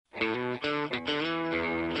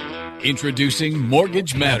Introducing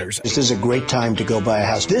Mortgage Matters. This is a great time to go buy a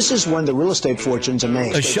house. This is when the real estate fortunes are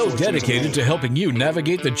made. A show dedicated to helping you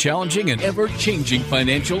navigate the challenging and ever-changing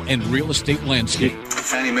financial and real estate landscape.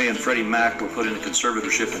 Fannie Mae and Freddie Mac were put into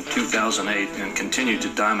conservatorship in 2008 and continue to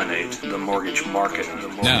dominate the mortgage market.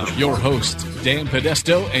 Now, your hosts, Dan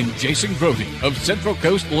Podesto and Jason Brody of Central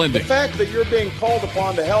Coast Lending. The fact that you're being called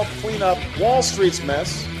upon to help clean up Wall Street's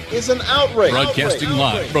mess is an outrage. Broadcasting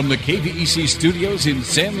live from the KVEC studios in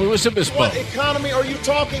San Luis Obispo. What economy are you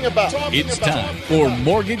talking about? It's time for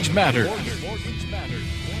Mortgage Matters. All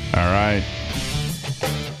right.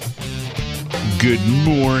 Good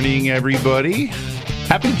morning, everybody.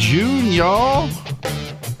 Happy June, y'all.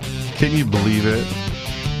 Can you believe it?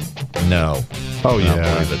 No. Oh, yeah. I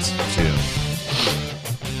don't believe it's June.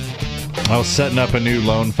 I was setting up a new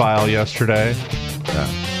loan file yesterday. Yeah.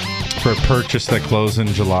 For a purchase that closed in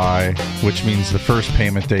July, which means the first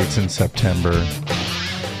payment date's in September.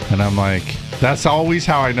 And I'm like, that's always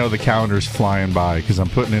how I know the calendar's flying by, because I'm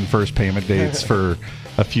putting in first payment dates for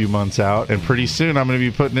a few months out. And pretty soon I'm going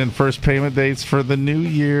to be putting in first payment dates for the new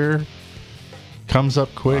year. Comes up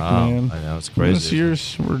quick, man. I know, it's crazy. This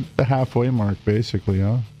year's, we're at the halfway mark, basically,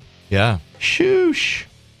 huh? Yeah. Shoosh.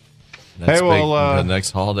 Hey, well, the next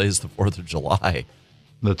holiday is the 4th of July.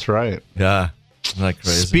 That's right. Yeah. Isn't that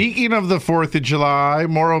crazy? Speaking of the 4th of July,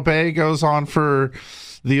 Morro Bay goes on for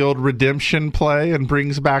the old redemption play and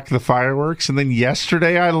brings back the fireworks. And then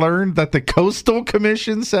yesterday I learned that the Coastal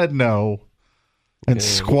Commission said no and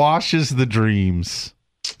squashes the dreams.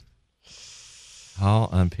 How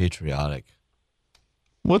unpatriotic.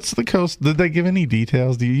 What's the coast? Did they give any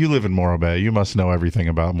details? You live in Morro Bay. You must know everything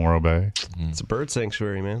about Morro Bay. It's a bird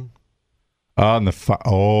sanctuary, man. On the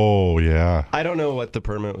oh, yeah. I don't know what the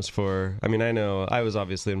permit was for. I mean, I know I was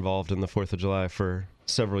obviously involved in the 4th of July for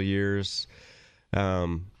several years.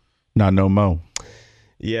 Not no mo.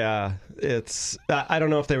 Yeah, it's. I don't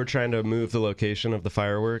know if they were trying to move the location of the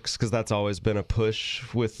fireworks, because that's always been a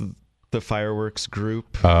push with the fireworks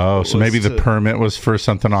group. Oh, so maybe the permit was for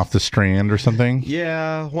something off the Strand or something?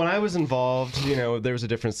 Yeah, when I was involved, there was a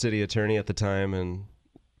different city attorney at the time, and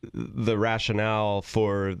the rationale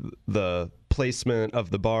for the placement of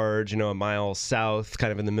the barge, a mile south,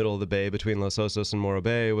 kind of in the middle of the bay between Los Osos and Morro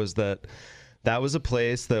Bay, was that was a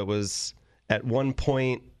place that was at one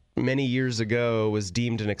point many years ago was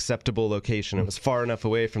deemed an acceptable location. It was far enough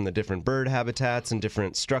away from the different bird habitats and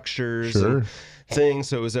different structures and things,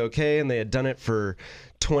 so it was okay, and they had done it for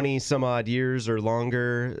 20 some odd years or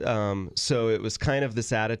longer. So it was kind of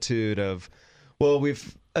this attitude of, well,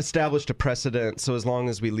 we've established a precedent, so as long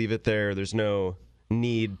as we leave it there, there's no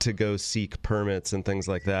need to go seek permits and things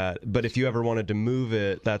like that. But if you ever wanted to move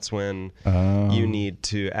it, that's when you need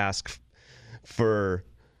to ask for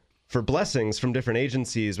blessings from different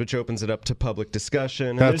agencies, which opens it up to public discussion.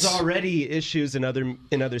 And there's already issues in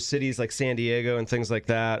other cities like San Diego and things like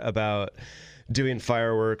that about doing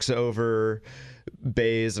fireworks over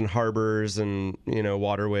bays and harbors and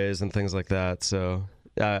waterways and things like that. So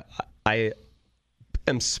I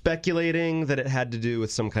am speculating that it had to do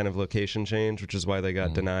with some kind of location change, which is why they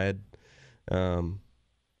got denied.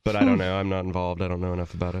 But I don't know. I'm not involved. I don't know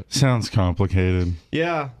enough about it. Sounds complicated.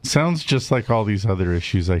 Yeah. Sounds just like all these other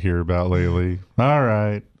issues I hear about lately. All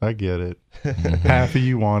right. I get it. Half of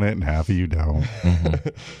you want it and half of you don't.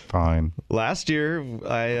 Fine. Last year, we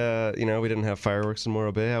didn't have fireworks in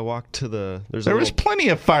Morro Bay. I walked to there was plenty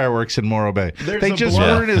of fireworks in Morro Bay. They just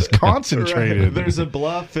weren't as concentrated. Right. There's a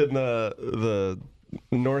bluff in the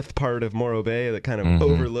north part of Morro Bay that kind of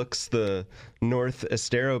overlooks the North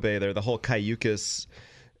Estero Bay there, the whole Cayucas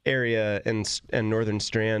area and Northern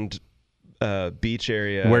Strand beach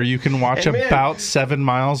area, where you can watch about 7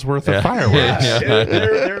 miles worth of fireworks.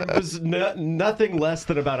 There was nothing less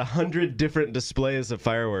than about 100 different displays of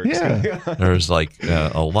fireworks. There's like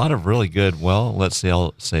a lot of really good, let's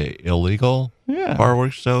say illegal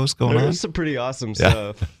fireworks shows going on. There was some pretty awesome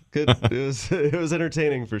stuff. Good. It was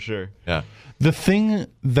entertaining for sure. Yeah. The thing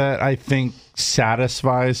that I think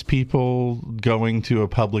satisfies people going to a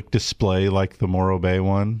public display like the Morro Bay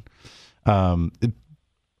one, I don't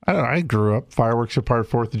know. I grew up, fireworks are part of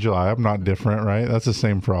 4th of July. I'm not different, right? That's the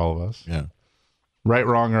same for all of us. Yeah. Right,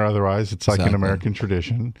 wrong, or otherwise, it's like an American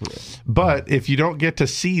tradition. But if you don't get to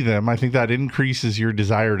see them, I think that increases your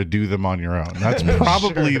desire to do them on your own. That's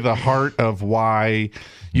probably the heart of why,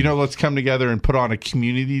 let's come together and put on a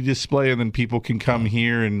community display, and then people can come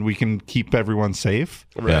here and we can keep everyone safe.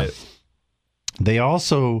 Right. Yeah. They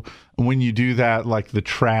also, when you do that, like the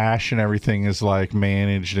trash and everything is like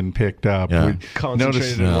managed and picked up. Yeah.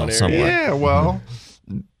 Concentrated in one area. Yeah, well,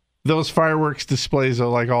 those fireworks displays are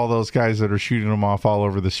like all those guys that are shooting them off all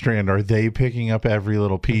over the Strand. Are they picking up every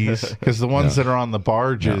little piece? Because the ones that are on the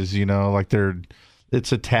barges, like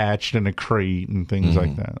it's attached in a crate and things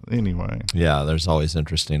like that. Anyway. Yeah, there's always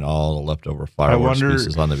interesting all the leftover fireworks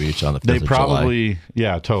pieces on the beach on the 5th they of probably, July.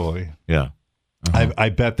 Yeah, totally. Yeah. I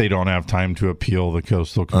bet they don't have time to appeal the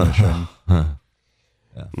Coastal Commission.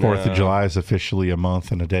 4th of July is officially a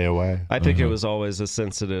month and a day away. I think it was always a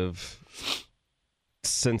sensitive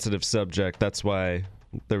subject. That's why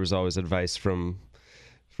there was always advice from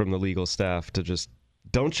the legal staff to just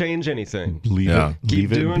don't change anything. Keep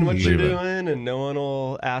doing what you're doing, and no one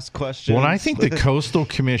will ask questions. Well, I think the Coastal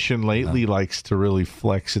Commission lately likes to really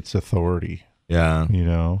flex its authority. Yeah.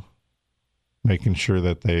 Making sure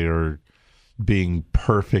that they are being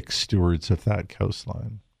perfect stewards of that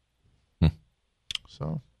coastline.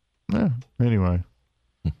 So, anyway.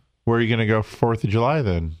 Where are you going to go for 4th of July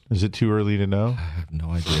then? Is it too early to know? I have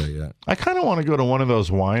no idea yet. I kind of want to go to one of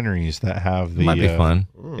those wineries that have the... Might be fun.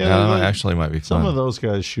 Yeah, actually might be fun. Some of those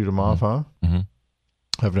guys shoot them off, huh?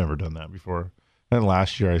 Mm-hmm. I've never done that before. And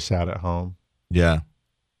last year I sat at home. Yeah.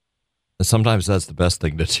 Sometimes that's the best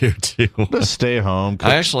thing to do, too. Just stay home.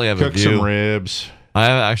 I actually have cook some ribs. I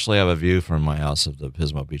actually have a view from my house of the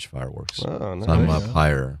Pismo Beach fireworks. Oh, nice. So I'm up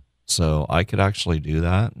higher. So I could actually do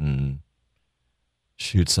that and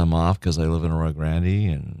shoot some off because I live in Arroyo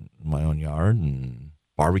Grande and my own yard and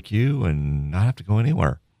barbecue and not have to go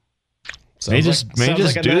anywhere. May just do that. May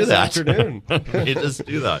just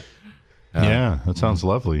do that. Yeah, that sounds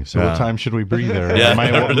lovely. So what time should we be there? Yeah.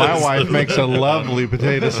 My wife makes a lovely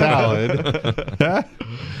potato salad. Yeah.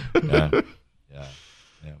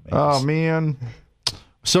 Oh, man.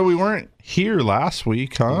 So we weren't here last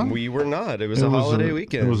week, huh? We were not. It was a holiday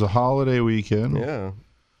weekend. It was a holiday weekend. Yeah.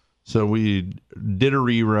 So we did a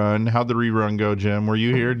rerun. How'd the rerun go, Jim? Were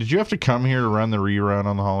you here? Did you have to come here to run the rerun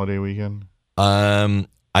on the holiday weekend? I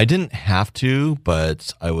didn't have to,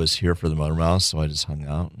 but I was here for the Motor Mouse, so I just hung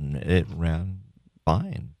out, and it ran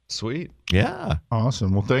fine. Sweet. Yeah.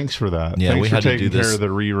 Awesome. Well, thanks for that. Yeah, thanks we for had to taking do this. care of the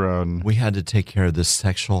rerun. We had to take care of this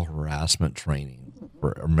sexual harassment training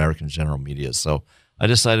for American General Media, so I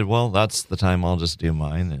decided, well, that's the time I'll just do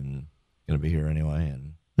mine, and going to be here anyway.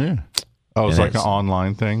 And yeah. Oh, it's like an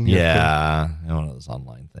online thing? Yeah. One of those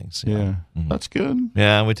online things. Yeah. Mm-hmm. That's good.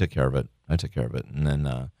 Yeah, we took care of it. I took care of it. And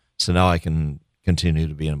then, so now I can continue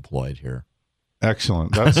to be employed here.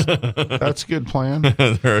 Excellent. That's a good plan.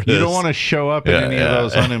 There it you is. don't want to show up in any of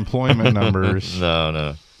those unemployment numbers.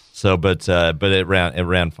 No. So, but it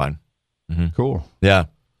ran fine. Mm-hmm. Cool. Yeah.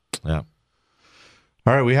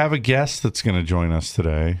 All right, we have a guest that's going to join us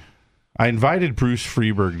today. I invited Bruce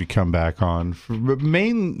Freeberg to come back on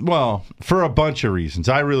for a bunch of reasons.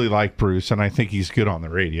 I really like Bruce, and I think he's good on the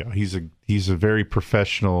radio. He's a very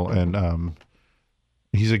professional, and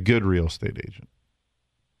he's a good real estate agent.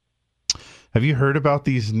 Have you heard about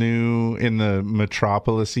these new in the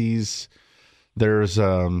metropolises? There's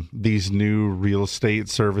these new real estate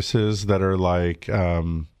services that are like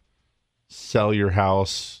sell your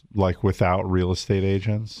house like without real estate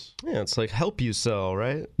agents. Yeah, it's like help you sell,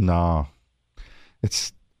 right? No.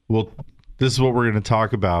 This is what we're going to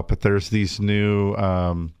talk about, but there's these new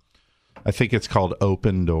I think it's called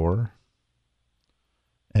Open Door.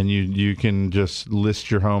 And you can just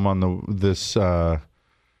list your home on this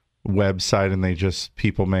website, and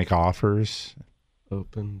people make offers.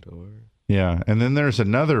 Open Door. Yeah, and then there's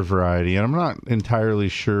another variety, and I'm not entirely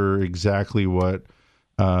sure exactly what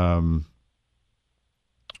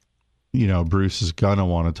Bruce is gonna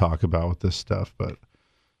want to talk about with this stuff, but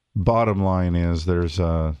bottom line is there's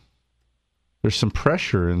some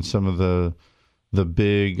pressure in some of the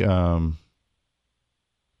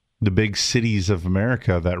big cities of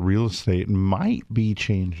America that real estate might be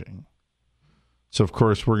changing. So of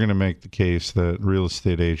course we're going to make the case that real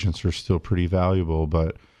estate agents are still pretty valuable,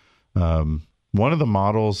 but one of the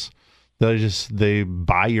models, they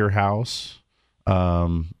buy your house,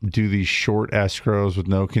 do these short escrows with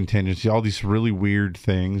no contingency, all these really weird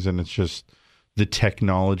things, and it's just the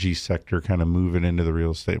technology sector kind of moving into the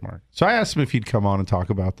real estate market. So I asked him if he'd come on and talk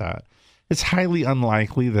about that. It's highly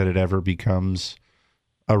unlikely that it ever becomes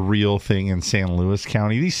a real thing in San Luis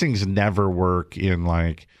County. These things never work in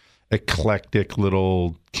like eclectic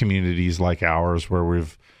little communities like ours where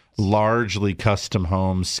we've largely custom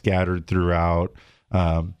homes scattered throughout.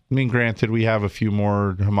 Granted, we have a few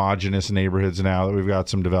more homogenous neighborhoods now that we've got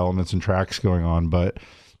some developments and tracks going on, but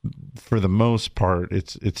for the most part,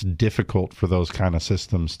 it's difficult for those kind of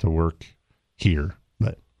systems to work here.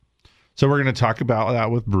 So we're going to talk about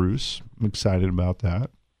that with Bruce. I'm excited about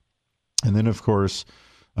that. And then, of course,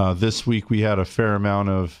 this week we had a fair amount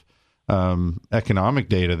of economic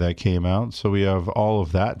data that came out. So we have all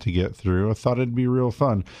of that to get through. I thought it'd be real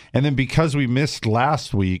fun. And then because we missed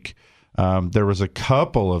last week, there was a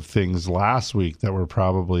couple of things last week that we're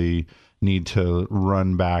probably need to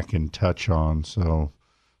run back and touch on. So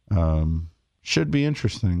should be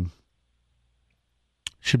interesting.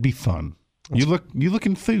 Should be fun. You look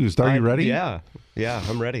enthused. Are you ready? Yeah,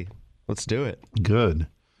 I'm ready. Let's do it. Good.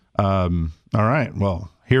 All right.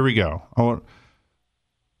 Well, here we go.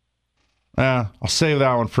 I'll save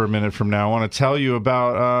that one for a minute from now. I want to tell you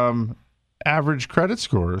about average credit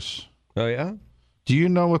scores. Oh, yeah? Do you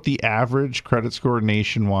know what the average credit score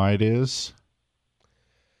nationwide is?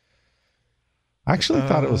 I actually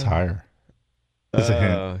thought it was higher. As a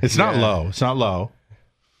hint. It's not low. It's not low.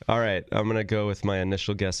 All right. I'm going to go with my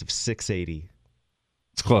initial guess of 680.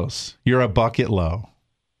 It's close. You're a bucket low.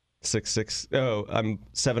 66. Oh, I'm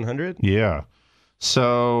 700? Yeah.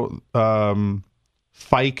 So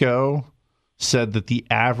FICO said that the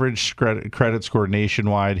average credit score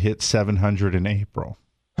nationwide hit 700 in April.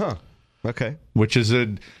 Huh. Okay. Which is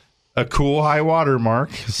a cool high water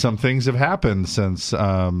mark. Some things have happened since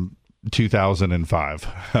 2005.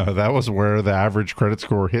 That was where the average credit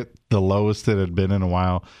score hit the lowest it had been in a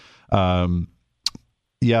while.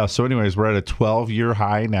 Yeah, so anyways, we're at a 12-year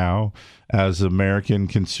high now as American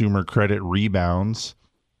consumer credit rebounds.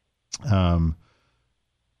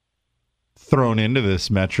 Thrown into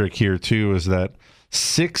this metric here, too, is that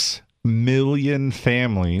 6 million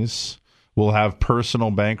families will have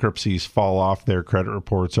personal bankruptcies fall off their credit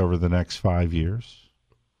reports over the next 5 years.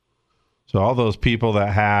 So all those people that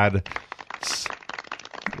had...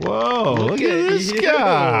 Whoa, look at this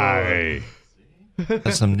guy.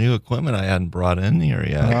 That's some new equipment I hadn't brought in here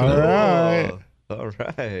yet. All right.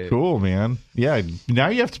 Cool. Cool, man. Yeah, now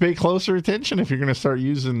you have to pay closer attention if you're going to start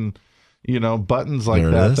using, buttons like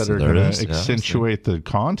that are going to accentuate the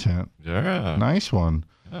content. Yeah. Nice one.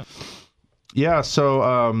 Yeah,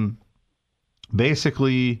 so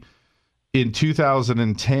basically in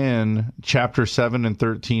 2010, Chapter 7 and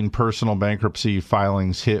 13 personal bankruptcy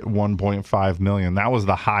filings hit 1.5 million. That was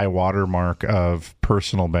the high watermark of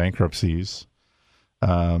personal bankruptcies.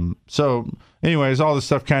 So anyways, all this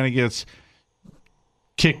stuff kind of gets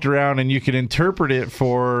kicked around and you can interpret it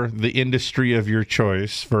for the industry of your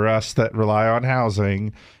choice. For us that rely on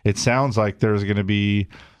housing, it sounds like there's going to be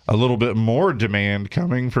a little bit more demand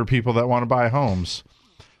coming for people that want to buy homes.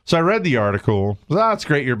 So I read the article. That's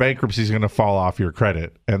great. Your bankruptcy is going to fall off your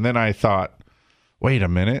credit. And then I thought, wait a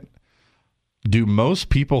minute. Do most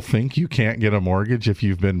people think you can't get a mortgage if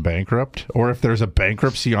you've been bankrupt or if there's a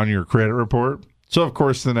bankruptcy on your credit report? So, of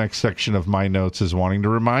course, the next section of my notes is wanting to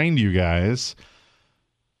remind you guys,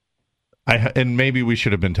 and maybe we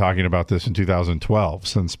should have been talking about this in 2012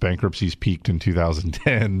 since bankruptcies peaked in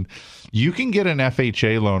 2010. You can get an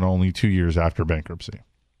FHA loan only 2 years after bankruptcy.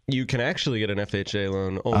 You can actually get an FHA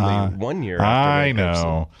loan only 1 year after bankruptcy.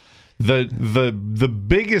 I know. The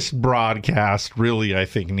biggest broadcast really, I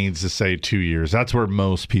think, needs to say 2 years. That's where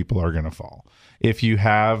most people are going to fall. If you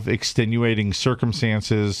have extenuating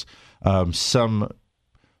circumstances, some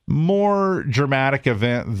more dramatic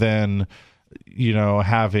event than,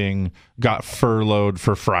 having got furloughed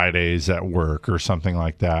for Fridays at work or something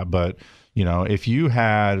like that. But, if you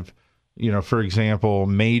had, for example,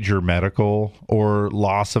 major medical or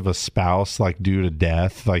loss of a spouse, like due to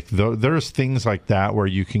death, like there's things like that where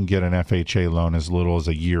you can get an FHA loan as little as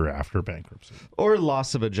a year after bankruptcy. Or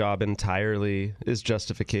loss of a job entirely is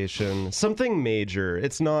justification. Something major.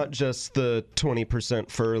 It's not just the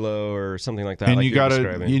 20% furlough or something like that. And like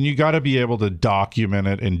you gotta be able to document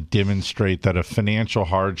it and demonstrate that a financial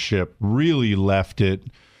hardship really left it.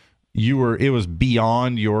 It was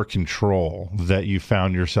beyond your control that you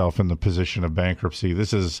found yourself in the position of bankruptcy.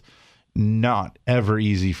 This is not ever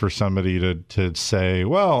easy for somebody to say,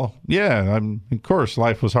 well, yeah, of course,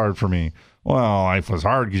 life was hard for me. Well, life was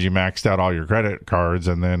hard because you maxed out all your credit cards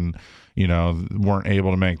and then, weren't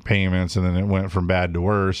able to make payments and then it went from bad to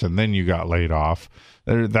worse and then you got laid off.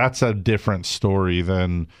 That's a different story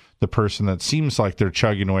than the person that seems like they're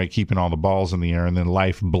chugging away, keeping all the balls in the air, and then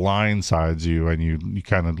life blindsides you and you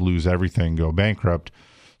kind of lose everything, go bankrupt.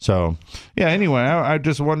 So, yeah, anyway, I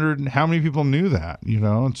just wondered how many people knew that.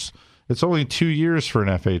 It's only 2 years for an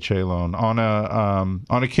FHA loan. On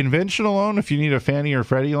a conventional loan, if you need a Fannie or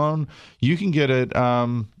Freddie loan, you can get it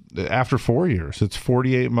after 4 years. It's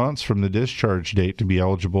 48 months from the discharge date to be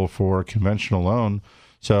eligible for a conventional loan.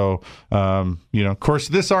 So, of course,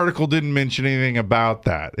 this article didn't mention anything about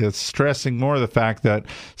that. It's stressing more the fact that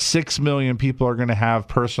 6 million people are going to have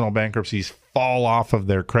personal bankruptcies fall off of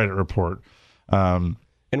their credit report. And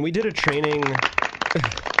we did a training.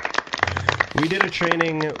 We did a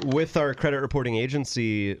training with our credit reporting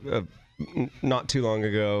agency not too long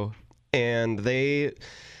ago, and they,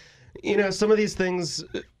 some of these things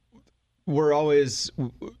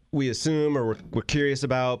we assume or we're curious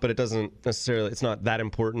about, but it's not that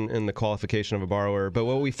important in the qualification of a borrower. But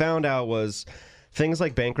what we found out was things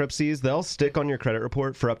like bankruptcies, they'll stick on your credit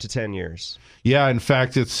report for up to 10 years. Yeah, in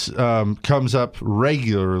fact, it's comes up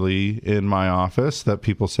regularly in my office that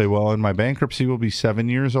people say, well, my bankruptcy will be 7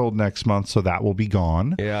 years old next month, so that will be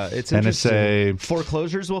gone. Yeah, it's and interesting.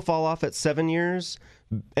 Foreclosures will fall off at 7 years,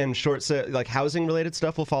 and like housing-related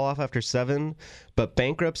stuff will fall off after 7, but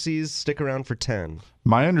bankruptcies stick around for 10.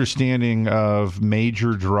 My understanding of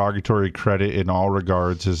major derogatory credit in all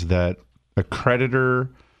regards is that a creditor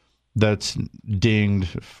that's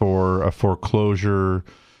dinged for a foreclosure,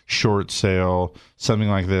 short sale, something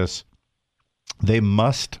like this, they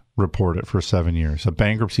must report it for 7 years. A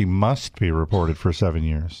bankruptcy must be reported for 7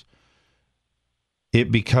 years.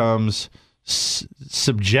 It becomes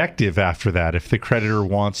subjective after that. If the creditor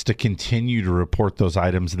wants to continue to report those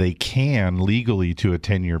items, they can legally to a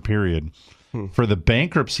 10-year period. For the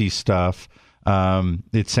bankruptcy stuff,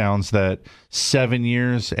 it sounds that 7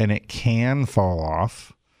 years and it can fall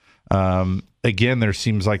off. Again, there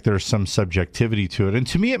seems like there's some subjectivity to it. And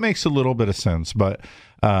to me, it makes a little bit of sense. But,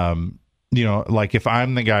 like if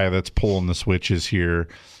I'm the guy that's pulling the switches here,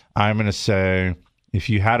 I'm going to say if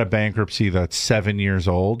you had a bankruptcy that's 7 years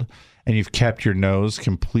old and you've kept your nose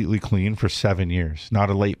completely clean for 7 years, not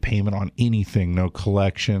a late payment on anything, no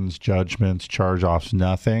collections, judgments, charge-offs,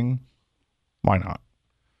 nothing, why not?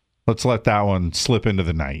 Let's let that one slip into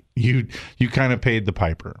the night. You kind of paid the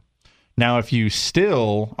piper. Now, if you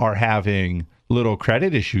still are having little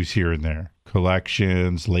credit issues here and there,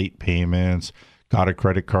 collections, late payments, got a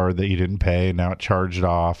credit card that you didn't pay, now it charged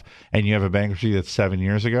off, and you have a bankruptcy that's 7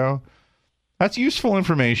 years ago, that's useful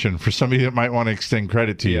information for somebody that might want to extend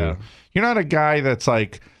credit to you. You're not a guy that's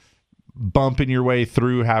like bumping your way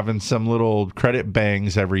through having some little credit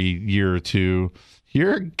bangs every year or two.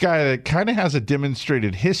 You're a guy that kind of has a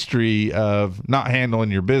demonstrated history of not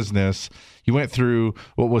handling your business. You went through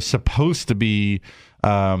what was supposed to be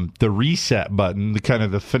the reset button, the kind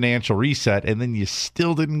of the financial reset, and then you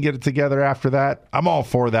still didn't get it together after that. I'm all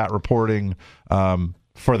for that reporting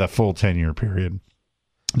for the full 10-year period.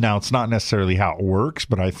 Now, it's not necessarily how it works,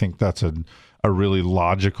 but I think that's a really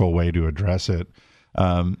logical way to address it.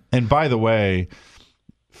 And by the way,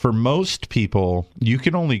 for most people, you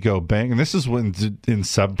can only go bank, and this is when in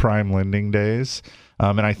subprime lending days,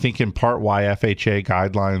 and I think in part why FHA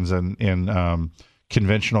guidelines and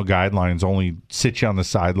conventional guidelines only sit you on the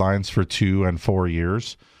sidelines for 2 and 4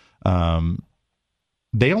 years.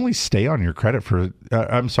 They only stay on your credit for,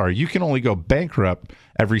 you can only go bankrupt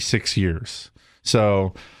every 6 years.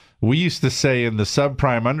 So we used to say in the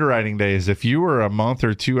subprime underwriting days, if you were a month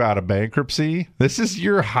or 2 out of bankruptcy, this is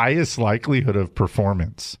your highest likelihood of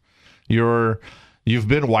performance. You've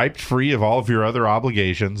been wiped free of all of your other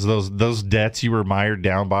obligations, those debts you were mired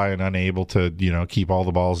down by and unable to, keep all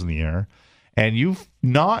the balls in the air. And you're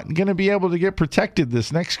not going to be able to get protected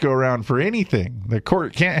this next go around for anything. The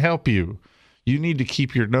court can't help you. You need to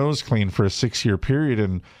keep your nose clean for a 6-year period.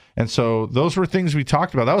 And so those were things we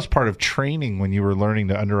talked about. That was part of training when you were learning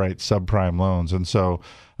to underwrite subprime loans. And so,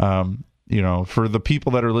 for the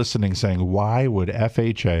people that are listening saying, why would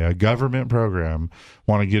FHA, a government program,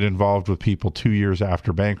 want to get involved with people 2 years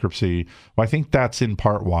after bankruptcy? Well, I think that's in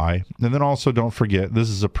part why. And then also don't forget, this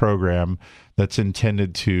is a program that's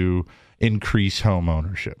intended to increase home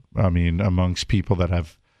ownership. I mean, amongst people that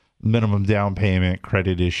have minimum down payment,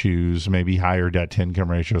 credit issues, maybe higher debt to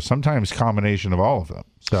income ratio, sometimes combination of all of them.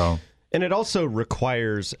 So, and it also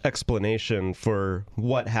requires explanation for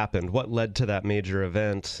what happened, what led to that major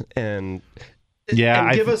event, and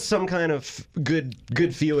give us some kind of good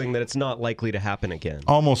feeling that it's not likely to happen again.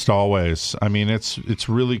 Almost always. I mean, it's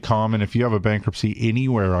really common if you have a bankruptcy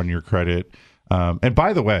anywhere on your credit. And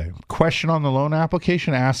by the way, question on the loan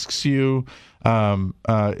application asks you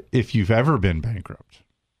if you've ever been bankrupt.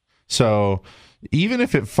 So even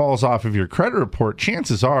if it falls off of your credit report,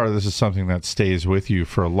 chances are this is something that stays with you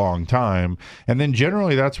for a long time. And then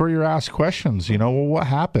generally that's where you're asked questions. What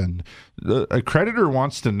happened? A creditor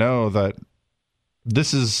wants to know that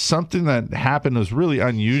this is something that happened was really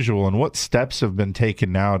unusual, and what steps have been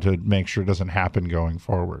taken now to make sure it doesn't happen going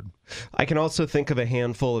forward. I can also think of a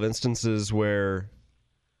handful of instances where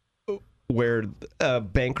a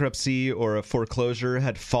bankruptcy or a foreclosure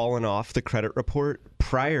had fallen off the credit report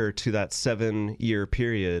prior to that 7-year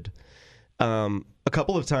period. A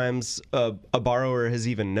couple of times, a borrower has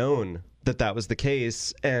even known that was the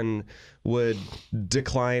case and would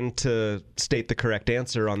decline to state the correct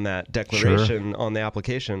answer on that declaration on the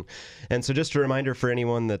application. And so just a reminder for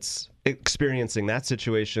anyone that's experiencing that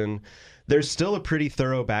situation, there's still a pretty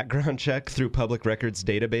thorough background check through public records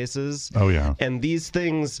databases. Oh, yeah. And these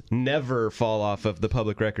things never fall off of the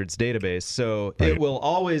public records database. So it will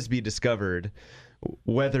always be discovered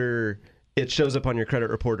whether it shows up on your credit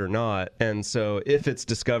report or not. And so if it's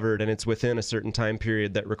discovered and it's within a certain time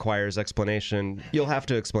period that requires explanation, you'll have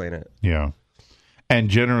to explain it. Yeah. And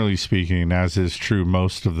generally speaking, as is true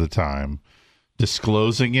most of the time,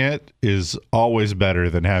 disclosing it is always better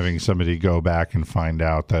than having somebody go back and find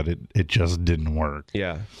out that it just didn't work.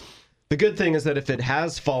 Yeah. The good thing is that if it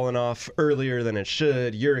has fallen off earlier than it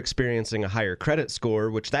should, you're experiencing a higher credit score,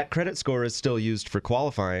 which that credit score is still used for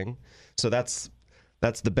qualifying. So that's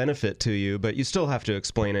the benefit to you, but you still have to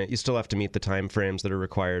explain it. You still have to meet the time frames that are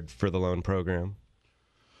required for the loan program.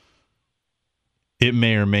 It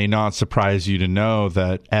may or may not surprise you to know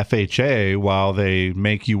that FHA, while they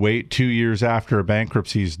make you wait 2 years after a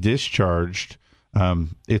bankruptcy is discharged,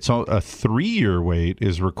 it's a 3-year wait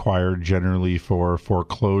is required generally for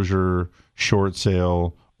foreclosure, short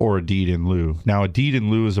sale, or a deed in lieu. Now, a deed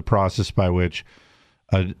in lieu is a process by which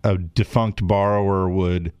a defunct borrower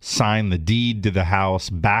would sign the deed to the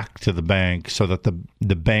house back to the bank so that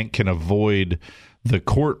the bank can avoid the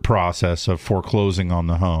court process of foreclosing on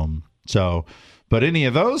the home. So, but any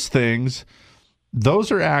of those things,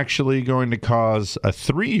 those are actually going to cause a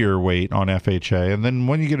 3-year wait on FHA. And then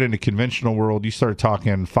when you get into conventional world, you start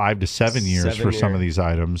talking 5 to 7 years for some of these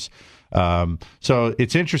items. So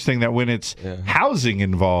it's interesting that when it's housing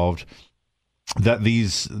involved, that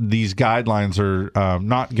these guidelines are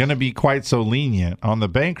not going to be quite so lenient. On the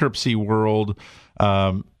bankruptcy world,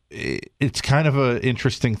 it's kind of an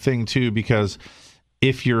interesting thing, too, because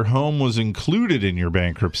if your home was included in your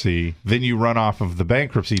bankruptcy, then you run off of the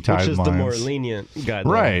bankruptcy timelines. Which is the more lenient guideline.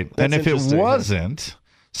 Right. And if it wasn't,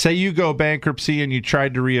 say you go bankruptcy and you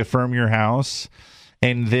tried to reaffirm your house,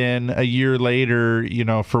 and then a year later,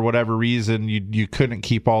 for whatever reason, you couldn't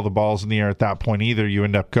keep all the balls in the air at that point either. You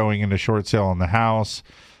end up going into short sale on the house.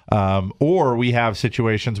 Or we have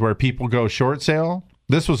situations where people go short sale.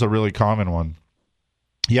 This was a really common one.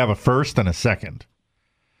 You have a first and a second.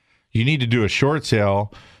 You need to do a short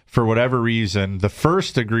sale for whatever reason. The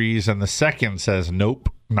first agrees and the second says, nope,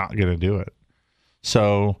 not going to do it.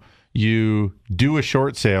 So you do a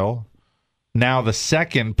short sale. Now the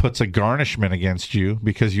second puts a garnishment against you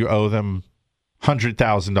because you owe them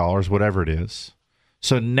 $100,000, whatever it is.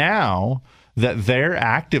 So now that they're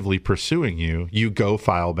actively pursuing you, you go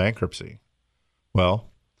file bankruptcy. Well,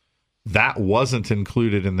 that wasn't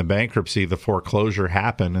included in the bankruptcy. The foreclosure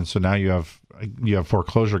happened, and so now you have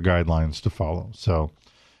foreclosure guidelines to follow. So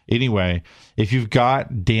anyway, if you've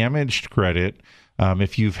got damaged credit,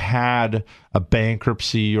 if you've had a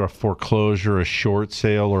bankruptcy or a foreclosure, a short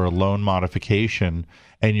sale, or a loan modification,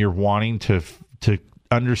 and you're wanting to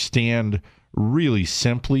understand really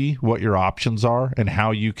simply what your options are and how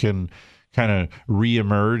you can kind of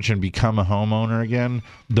reemerge and become a homeowner again,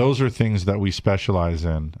 those are things that we specialize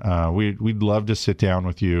in. We'd love to sit down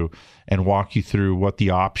with you and walk you through what the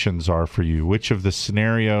options are for you, which of the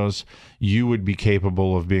scenarios you would be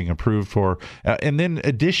capable of being approved for. And then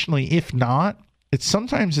additionally, if not,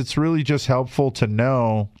 sometimes it's really just helpful to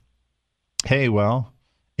know, hey, well,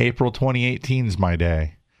 April 2018 is my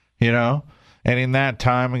day, and in that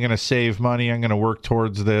time, I'm going to save money. I'm going to work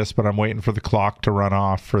towards this, but I'm waiting for the clock to run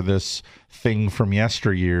off for this thing from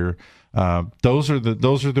yesteryear. Those are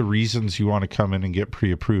the reasons you want to come in and get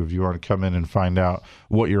pre-approved. You want to come in and find out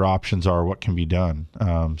what your options are, what can be done.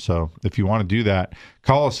 So if you want to do that,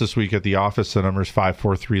 call us this week at the office. The number is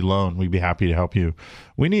 543-LOAN. We'd be happy to help you.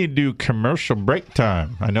 We need to do commercial break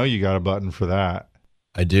time. I know you got a button for that.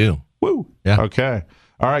 I do. Woo. Yeah. Okay.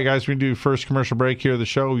 All right, guys, we do first commercial break here of the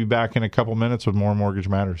show. We'll be back in a couple minutes with more Mortgage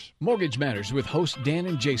Matters. Mortgage Matters with hosts Dan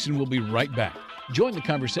and Jason will be right back. Join the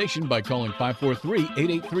conversation by calling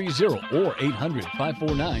 543-8830 or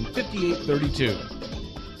 800-549-5832.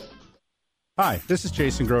 Hi, this is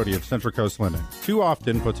Jason Grody of Central Coast Lending. Too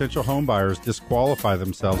often, potential home buyers disqualify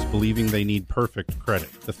themselves believing they need perfect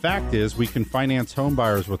credit. The fact is, we can finance home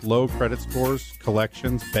buyers with low credit scores,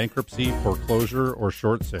 collections, bankruptcy, foreclosure, or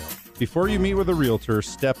short sale. Before you meet with a realtor,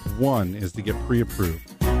 step 1 is to get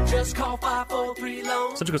pre-approved. Just call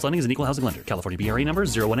 543-LOAN. Central Coast Lending is an equal housing lender. California BRA number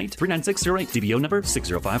 018-39608. DBO number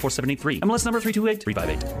 6054783. MLS number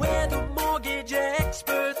 328358. We're the mortgage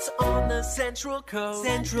experts on the Central Coast.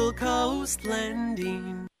 Central Coast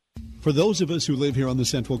Lending. For those of us who live here on the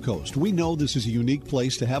Central Coast, we know this is a unique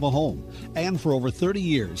place to have a home. And for over 30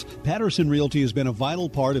 years, Patterson Realty has been a vital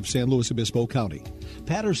part of San Luis Obispo County.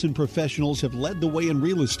 Patterson professionals have led the way in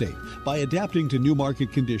real estate by adapting to new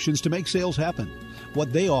market conditions to make sales happen.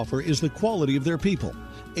 What they offer is the quality of their people,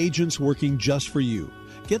 agents working just for you.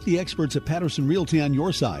 Get the experts at Patterson Realty on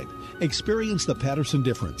your side. Experience the Patterson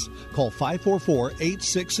difference. Call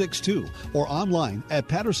 544-8662 or online at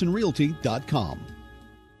pattersonrealty.com.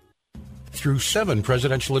 Through 7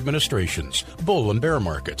 presidential administrations, bull and bear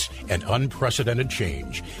markets, and unprecedented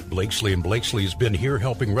change, Blakesley & Blakesley has been here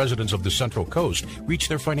helping residents of the Central Coast reach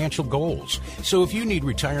their financial goals. So if you need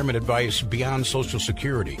retirement advice beyond Social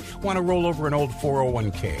Security, want to roll over an old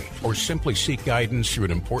 401k, or simply seek guidance through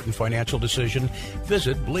an important financial decision,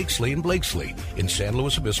 visit Blakesley & Blakesley in San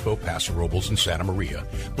Luis Obispo, Paso Robles, and Santa Maria.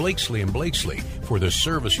 Blakesley & Blakesley for the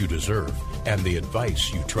service you deserve and the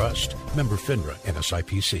advice you trust. Member FINRA and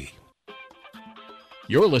SIPC.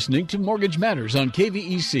 You're listening to Mortgage Matters on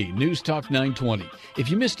KVEC News Talk 920.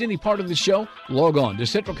 If you missed any part of the show, log on to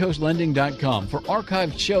CentralCoastLending.com for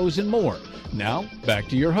archived shows and more. Now, back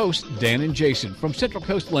to your hosts, Dan and Jason from Central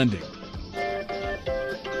Coast Lending. I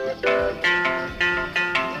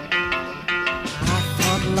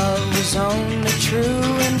thought love was only true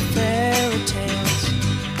in fairy tales,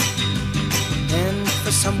 and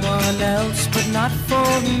for someone else, but not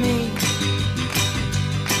for me.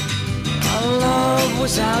 Our love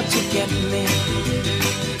was out to get me.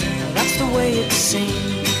 That's the way it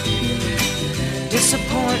seemed.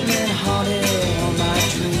 Disappointment haunted all my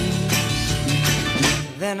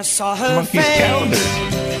dreams. Then I saw her Monkey's face. calendar.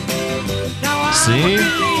 Now I'm See? a believer.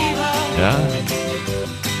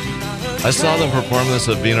 Yeah. I saw them perform this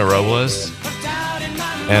at Vina Robles,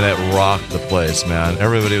 and it rocked the place, man.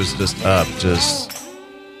 Everybody was just up, just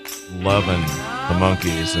loving the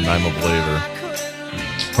Monkees, and I'm a believer.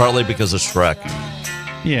 Partly because of Shrek.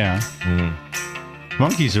 Yeah.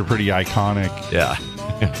 Monkeys are pretty iconic. Yeah.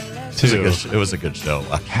 It was a good show.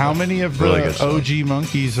 How many of Really the good show. OG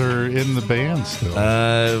Monkeys are in the band still?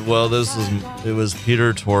 Well, it was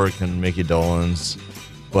Peter Tork and Mickey Dolenz,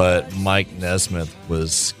 but Mike Nesmith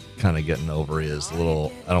was kind of getting over his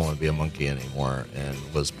little, I don't want to be a monkey anymore, and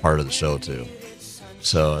was part of the show too.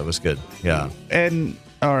 So it was good. Yeah. And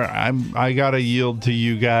all right, I gotta yield to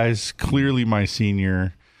you guys. Clearly, my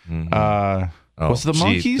senior. Was the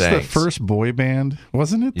Monkees the first boy band?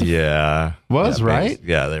 Wasn't it? Yeah. Right?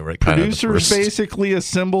 Yeah, they were kind Producers of the first. basically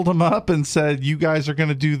assembled them up and said, you guys are going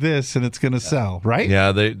to do this and it's going to sell, right?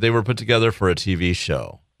 Yeah, they were put together for a TV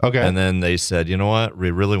show. Okay. And then they said, you know what?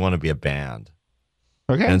 We really want to be a band.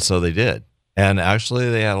 Okay. And so they did. And actually,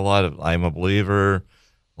 they had a lot of I'm a Believer,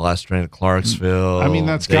 Last Train to Clarksville. I mean,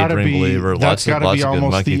 that's got to be Believer, that's got to lots be of good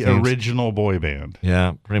almost Monkey the themes. original boy band.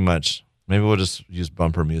 Yeah, pretty much. Maybe we'll just use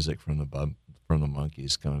bumper music from the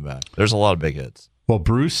Monkees coming back. There's a lot of big hits. Well,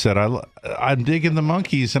 Bruce said, I'm digging the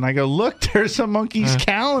Monkees. And I go, look, there's a Monkees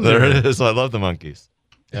calendar. There it is. I love the Monkees.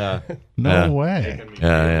 Yeah. No way.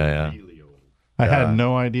 Yeah. I had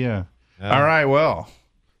no idea. Yeah. All right, well,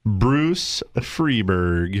 Bruce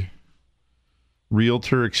Freeberg,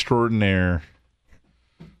 realtor extraordinaire.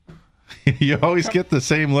 You always get the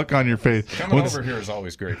same look on your face. Coming over here is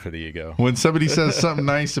always great for the ego. When somebody says something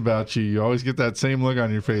nice about you, you always get that same look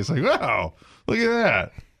on your face. Like, wow, look at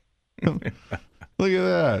that. Look at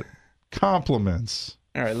that. Compliments.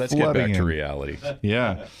 All right, let's get back to reality.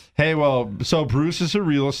 Yeah. Hey, well, so Bruce is a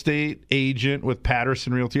real estate agent with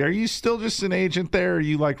Patterson Realty. Are you still just an agent there, or are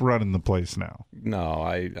you like running the place now? No,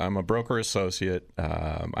 I'm a broker associate.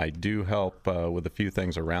 I do help with a few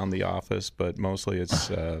things around the office, but mostly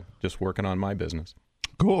it's just working on my business.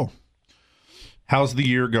 Cool. How's the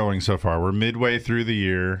year going so far? We're midway through the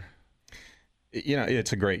year. You know,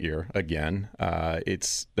 it's a great year again.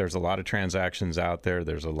 There's a lot of transactions out there.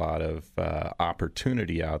 There's a lot of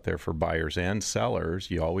opportunity out there for buyers and sellers.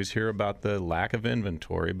 You always hear about the lack of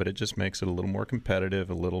inventory, but it just makes it a little more competitive,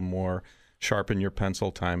 a little more sharpen your pencil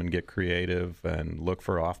time and get creative and look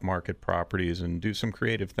for off-market properties and do some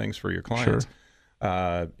creative things for your clients. Sure.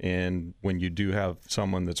 And when you do have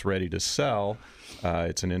someone that's ready to sell,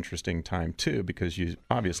 it's an interesting time too, because you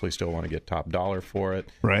obviously still want to get top dollar for it.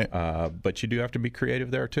 Right. But you do have to be creative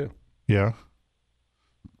there too. Yeah.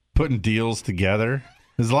 Putting deals together.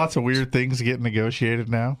 There's lots of weird things getting negotiated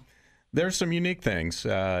now. There's some unique things.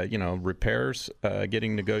 Repairs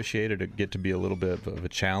getting negotiated get to be a little bit of a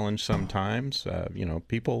challenge sometimes.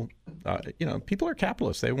 People are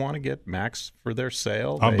capitalists. They want to get max for their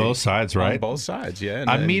sale. On both sides, right? On both sides, yeah.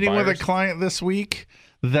 I'm meeting with a client this week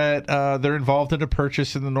that they're involved in a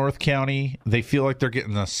purchase in the North County. They feel like they're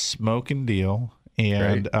getting a smoking deal,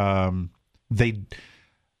 and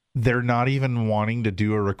they're not even wanting to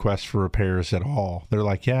do a request for repairs at all. They're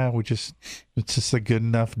like, yeah, it's just a good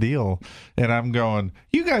enough deal. And I'm going,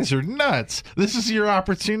 you guys are nuts. This is your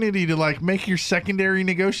opportunity to like make your secondary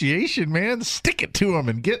negotiation, man. Stick it to them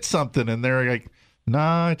and get something. And they're like,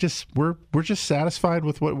 nah, we're just satisfied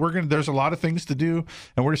with what we're going to, there's a lot of things to do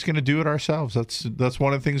and we're just going to do it ourselves. That's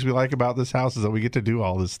one of the things we like about this house is that we get to do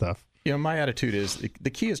all this stuff. You know, my attitude is the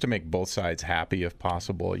key is to make both sides happy if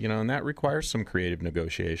possible, you know, and that requires some creative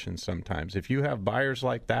negotiations sometimes. If you have buyers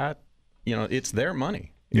like that, you know, it's their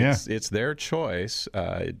money. It's their choice.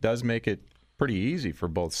 It does make it pretty easy for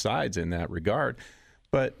both sides in that regard.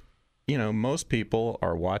 But, you know, most people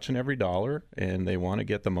are watching every dollar and they want to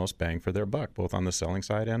get the most bang for their buck, both on the selling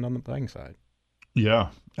side and on the buying side. Yeah,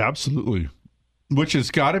 absolutely. Which has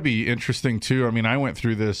got to be interesting, too. I mean, I went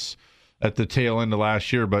through this at the tail end of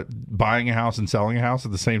last year, but buying a house and selling a house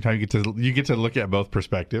at the same time, you get to look at both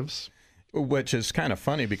perspectives. Which is kind of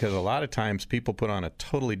funny because a lot of times people put on a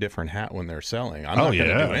totally different hat when they're selling. I'm not going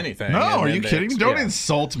to do anything. No, are you kidding? Don't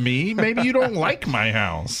insult me. Maybe you don't like my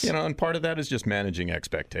house. You know, and part of that is just managing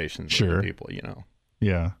expectations of people, you know.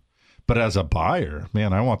 Yeah. But as a buyer,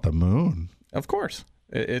 man, I want the moon. Of course.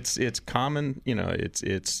 It's common, you know,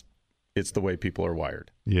 it's the way people are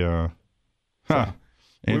wired. Yeah. Huh.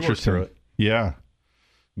 So, interesting. We worked through it. Yeah.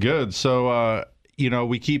 Good. So, you know,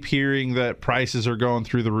 we keep hearing that prices are going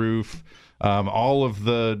through the roof. All of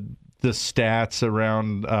the stats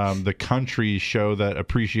around the country show that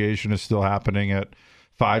appreciation is still happening at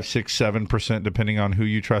 5%, 6%, 7%, depending on who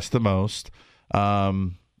you trust the most.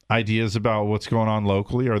 Ideas about what's going on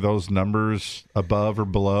locally? Are those numbers above or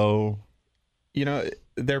below? You know,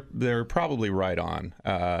 they're probably right on.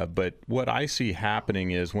 But what I see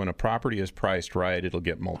happening is when a property is priced right, it'll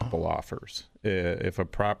get multiple offers. If a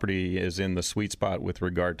property is in the sweet spot with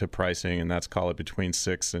regard to pricing, and that's call it between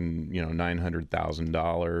 $600,000 and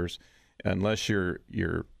 $900,000, unless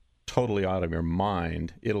you're totally out of your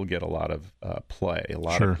mind, it'll get a lot of play, a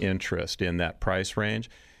lot of interest in that price range,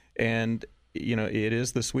 and you know, it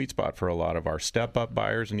is the sweet spot for a lot of our step-up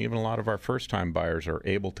buyers, and even a lot of our first-time buyers are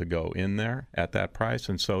able to go in there at that price,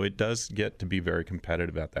 and so it does get to be very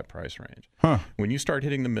competitive at that price range. When you start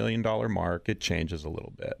hitting the $1 million mark, it changes a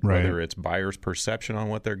little bit, whether it's buyers' perception on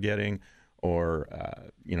what they're getting or,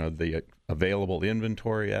 you know, the available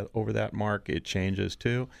inventory over that mark, it changes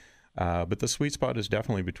too. But the sweet spot is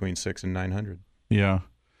definitely between $600,000 and $900,000. Yeah.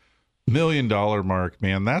 $1 million mark,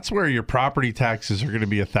 man. That's where your property taxes are going to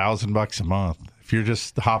be $1,000 a month. If you're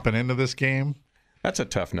just hopping into this game, that's a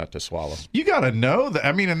tough nut to swallow. You got to know that.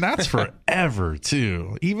 I mean, and that's forever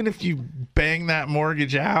too. Even if you bang that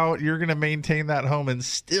mortgage out, you're going to maintain that home and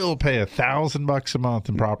still pay $1,000 a month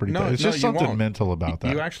in property tax. It's just something mental about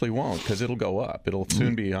that. You actually won't, because it'll go up. It'll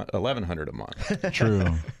soon be $1,100 a month.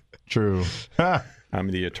 True. I'm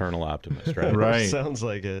the eternal optimist, right? Right. Sounds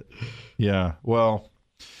like it. Yeah. Well.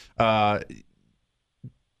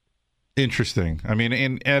 Interesting. I mean,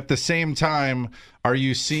 and at the same time, are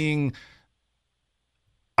you seeing?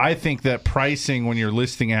 I think that pricing when you're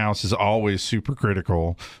listing a house is always super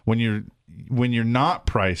critical. When you're not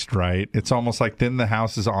priced right, it's almost like then the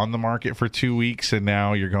house is on the market for 2 weeks, and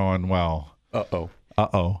now you're going, well,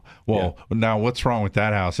 Well, now what's wrong with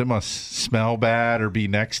that house? It must smell bad or be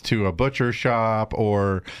next to a butcher shop,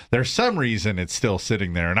 or there's some reason it's still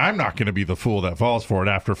sitting there, and I'm not going to be the fool that falls for it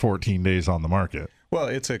after 14 days on the market. Well,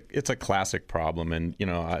 it's a classic problem, and you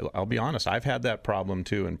know, I'll be honest, I've had that problem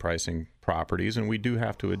too in pricing properties, and we do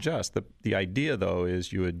have to adjust. The idea, though,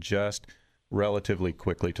 is you adjust relatively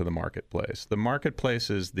quickly to the marketplace. The marketplace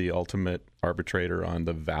is the ultimate arbitrator on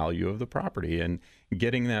the value of the property, and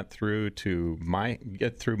getting that through my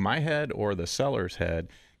head or the seller's head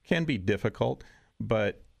can be difficult.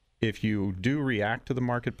 But if you do react to the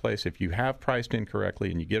marketplace, if you have priced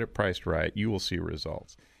incorrectly and you get it priced right, you will see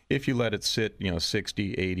results. If you let it sit,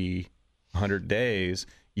 60, 80, 100 days,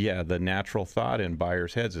 the natural thought in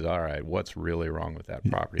buyers' heads is, all right, what's really wrong with that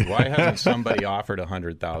property? Why hasn't somebody offered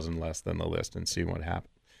 $100,000 less than the list and see what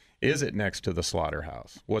happens? Is it next to the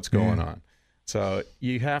slaughterhouse? What's going on? So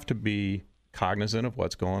you have to be cognizant of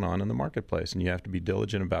what's going on in the marketplace, and you have to be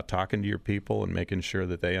diligent about talking to your people and making sure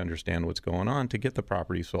that they understand what's going on to get the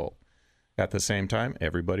property sold. At the same time,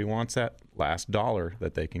 everybody wants that last dollar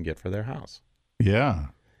that they can get for their house. Yeah.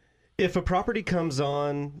 If a property comes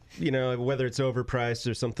on, whether it's overpriced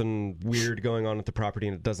or something weird going on with the property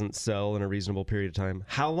and it doesn't sell in a reasonable period of time,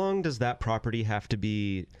 how long does that property have to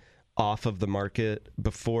be off of the market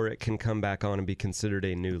before it can come back on and be considered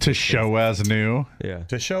a new to show as new? Yeah.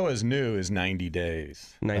 To show as new is 90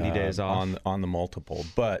 days. 90 days off on the multiple.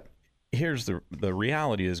 But here's the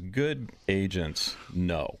reality is good agents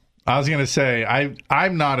know. I was gonna say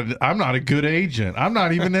I'm not a good agent. I'm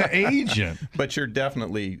not even an agent. But you're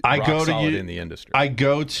definitely solid in the industry. I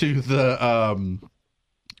go to the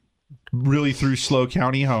really through Slow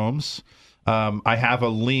County Homes. I have a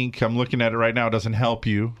link. I'm looking at it right now. It doesn't help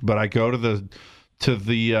you, but I go to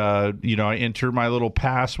the I enter my little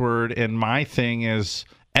password, and my thing is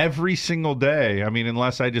every single day. I mean,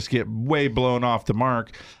 unless I just get way blown off the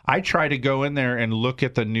mark, I try to go in there and look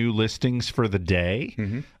at the new listings for the day.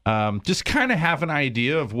 Just kind of have an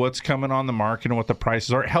idea of what's coming on the market and what the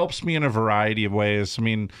prices are. It helps me in a variety of ways. I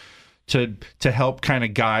mean, to help kind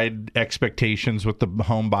of guide expectations with the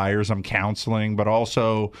home buyers I'm counseling, but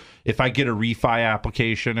also if I get a refi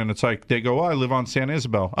application and it's like they go, I live on San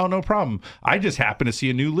Isabel. Oh, no problem. I just happened to see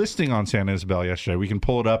a new listing on San Isabel yesterday. We can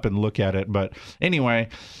pull it up and look at it. But anyway,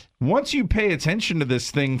 once you pay attention to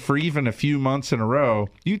this thing for even a few months in a row,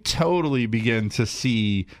 you totally begin to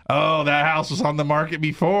see, oh, that house was on the market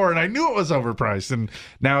before and I knew it was overpriced and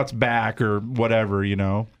now it's back or whatever,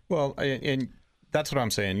 Well, and that's what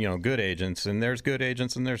I'm saying, good agents, and there's good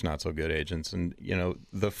agents and there's not so good agents. And,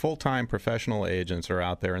 the full-time professional agents are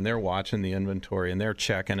out there and they're watching the inventory and they're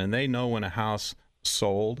checking, and they know when a house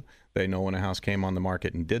sold. They know when a house came on the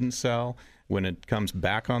market and didn't sell. When it comes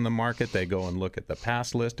back on the market, they go and look at the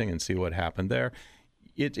past listing and see what happened there.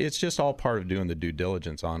 It's just all part of doing the due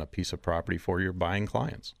diligence on a piece of property for your buying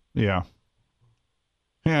clients. Yeah.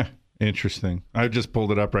 Yeah. Interesting. I just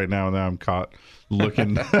pulled it up right now, and now I'm caught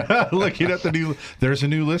looking looking at the new. There's a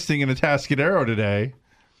new listing in Atascadero today,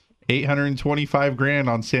 $825,000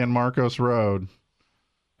 on San Marcos Road.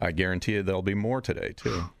 I guarantee you there'll be more today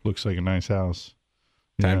too. Looks like a nice house.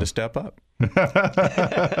 Time to step up.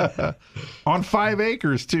 On 5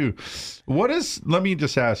 acres too. Let me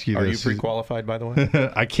just ask you this. Are you pre-qualified, by the way?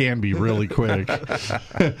 I can be really quick.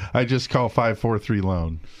 I just call 543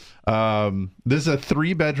 loan. This is a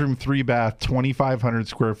 3-bedroom, 3-bath, 2,500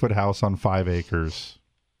 square foot house on 5 acres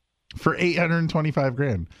for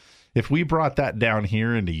 $825,000. If we brought that down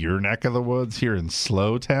here into your neck of the woods here in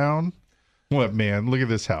Slowtown, what, man? Look at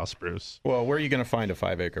this house, Bruce. Well, where are you going to find a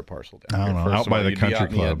 5-acre parcel down here? I don't know. Out by the country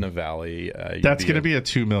club. In the Edna Valley. That's going to be a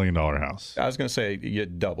 $2 million house. I was going to say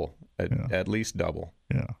you'd double, at least double.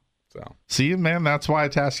 Yeah. So see, man, that's why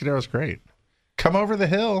Atascadero is great. Come over the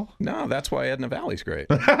hill. No, that's why Edna Valley's great.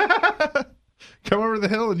 Come over the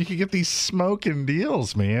hill and you can get these smoking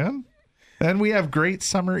deals, man. And we have great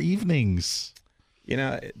summer evenings.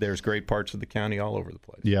 There's great parts of the county all over the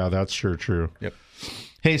place. Yeah, that's sure true. Yep.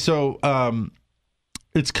 Hey, so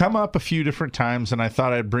it's come up a few different times, and I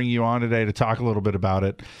thought I'd bring you on today to talk a little bit about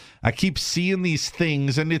it. I keep seeing these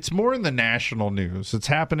things, and it's more in the national news. It's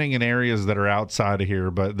happening in areas that are outside of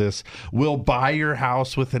here, but this will buy your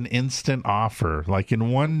house with an instant offer, like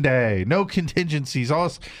in one day, no contingencies, all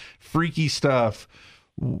this freaky stuff.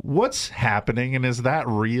 What's happening, and is that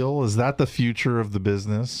real? Is that the future of the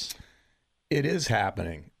business? It is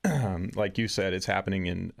happening. Like you said, it's happening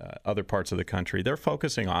in other parts of the country. They're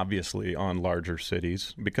focusing, obviously, on larger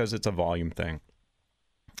cities because it's a volume thing.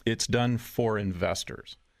 It's done for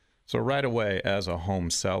investors. So right away, as a home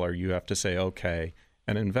seller, you have to say, okay,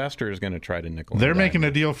 an investor is going to try to nickel. They're making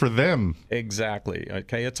a deal for them. Exactly.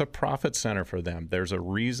 Okay, it's a profit center for them. There's a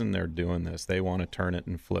reason they're doing this. They want to turn it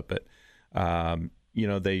and flip it.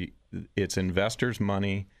 It's investors'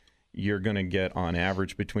 money. You're going to get, on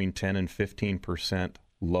average, between 10 and 15%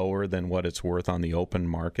 lower than what it's worth on the open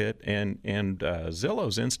market. And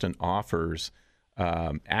Zillow's instant offers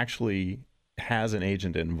actually has an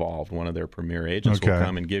agent involved. One of their premier agents will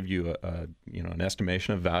come and give you an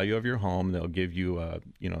estimation of value of your home. They'll give you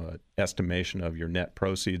an estimation of your net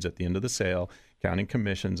proceeds at the end of the sale, counting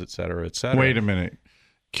commissions, et cetera, et cetera. Wait a minute.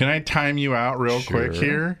 Can I time you out real quick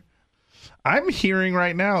here? I'm hearing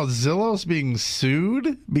right now Zillow's being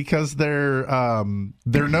sued because they're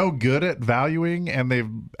no good at valuing, and they've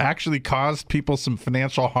actually caused people some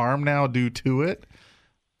financial harm now due to it.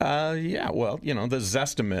 Yeah, well, the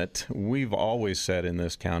Zestimate, we've always said in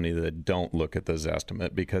this county that don't look at the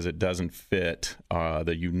Zestimate because it doesn't fit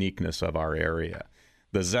the uniqueness of our area.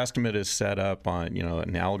 The Zestimate is set up on,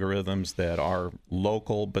 and algorithms that are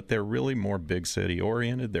local, but they're really more big city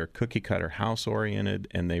oriented. They're cookie cutter house oriented,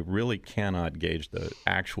 and they really cannot gauge the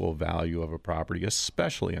actual value of a property,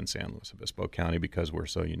 especially in San Luis Obispo County, because we're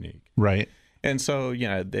so unique. Right. And so,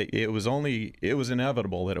 it was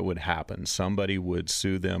inevitable that it would happen. Somebody would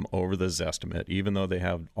sue them over the Zestimate, even though they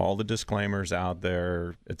have all the disclaimers out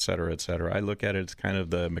there, et cetera, et cetera. I look at it as kind of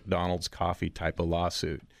the McDonald's coffee type of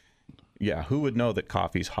lawsuit. Yeah, who would know that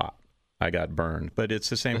coffee's hot? I got burned. But it's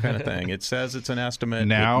the same kind of thing. It says it's an estimate.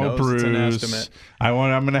 Now, Bruce, I'm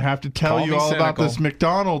going to have to tell you all about this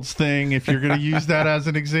McDonald's thing if you're going to use that as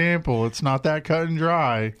an example. It's not that cut and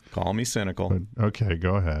dry. Call me cynical. But, okay,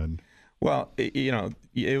 go ahead. Well,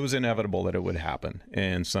 it was inevitable that it would happen.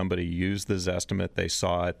 And somebody used this estimate. They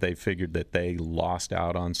saw it. They figured that they lost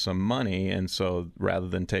out on some money. And so rather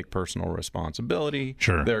than take personal responsibility,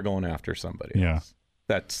 they're going after somebody else.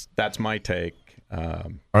 That's my take.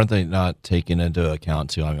 Aren't they not taking into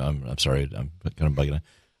account too? I'm sorry, I'm kind of bugging it.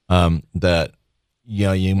 That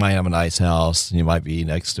you might have a nice house, you might be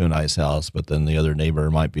next to a nice house, but then the other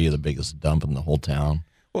neighbor might be the biggest dump in the whole town.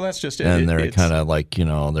 Well, that's just it. And they're kind of like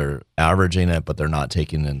they're averaging it, but they're not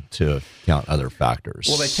taking into account other factors.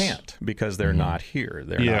 Well, they can't because they're not here.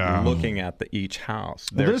 They're not looking at each house.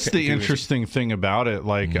 This is the interesting thing about it.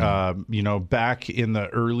 Like back in the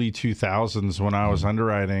early 2000s when I was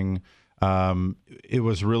underwriting. It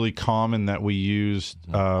was really common that we used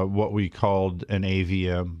what we called an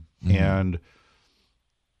AVM. And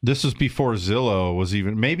this was before Zillow was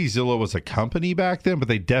even, maybe Zillow was a company back then, but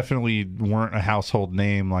they definitely weren't a household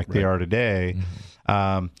name like they are today.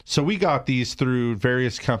 So we got these through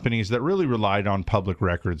various companies that really relied on public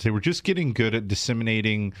records. They were just getting good at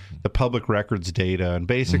disseminating the public records data. And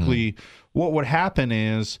basically what would happen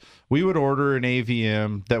is we would order an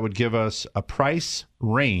AVM that would give us a price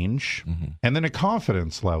range and then a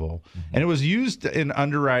confidence level. And it was used in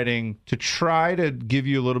underwriting to try to give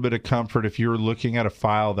you a little bit of comfort if you're looking at a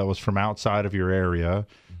file that was from outside of your area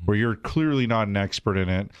where you're clearly not an expert in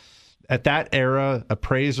it. At that era,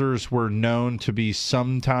 appraisers were known to be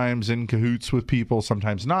sometimes in cahoots with people,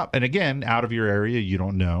 sometimes not. And again, out of your area, you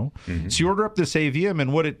don't know. So you order up this AVM,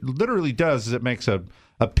 and what it literally does is it makes a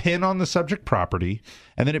pin on the subject property,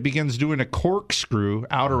 and then it begins doing a corkscrew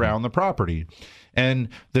out around the property. And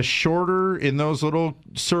the shorter in those little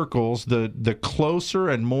circles, the closer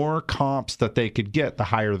and more comps that they could get, the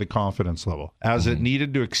higher the confidence level. As it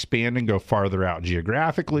needed to expand and go farther out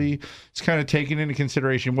geographically, it's kind of taking into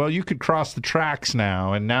consideration, well, you could cross the tracks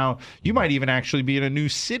now, and now you might even actually be in a new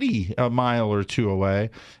city a mile or two away.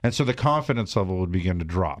 And so the confidence level would begin to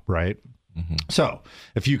drop, right? So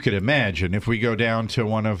if you could imagine, if we go down to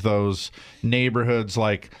one of those neighborhoods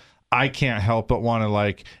like, I can't help but want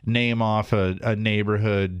to name off a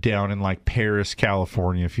neighborhood down in Paris,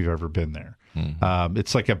 California, if you've ever been there.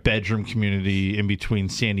 It's like a bedroom community in between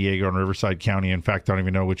San Diego and Riverside County. In fact, I don't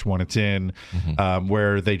even know which one it's in,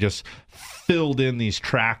 where they just filled in these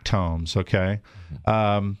tract homes. Okay.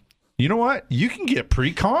 You know what? You can get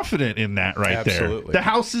pretty confident in that there. The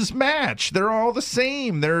houses match. They're all the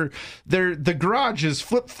same. The garages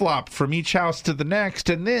flip-flop from each house to the next.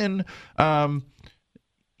 And then,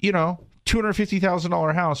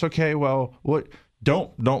 $250,000 house. Okay, well, what?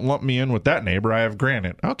 Don't lump me in with that neighbor. I have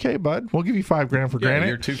granite. Okay, bud, we'll give you $5,000 for granite.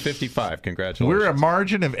 You're 255. Congratulations. We're a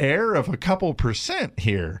margin of error of a couple percent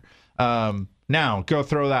here. Now go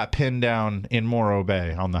throw that pin down in Morro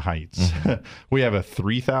Bay on the Heights. We have a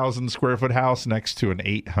 3,000 square foot house next to an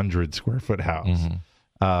 800 square foot house.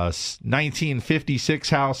 1956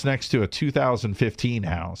 house next to a 2015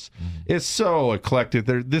 house. It's so eclectic.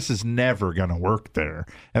 This is never going to work there.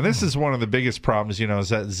 And this is one of the biggest problems, is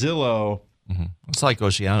that Zillow. It's like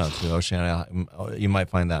Oceano too. Oceano, you might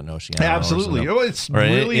find that in Oceano. Absolutely. It's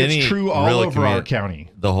true all over our county.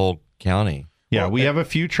 The whole county. Yeah, we have a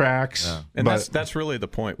few tracks. Yeah. And that's really the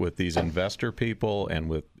point with these investor people and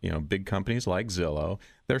with big companies like Zillow.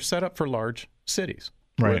 They're set up for large cities.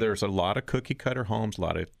 Where there's a lot of cookie-cutter homes, a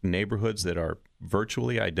lot of neighborhoods that are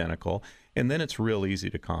virtually identical, and then it's real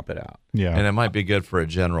easy to comp it out. Yeah, and it might be good for a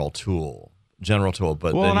general tool,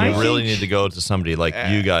 but then you really need to go to somebody like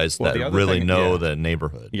you guys that really know the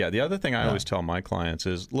neighborhood. Yeah, the other thing I always tell my clients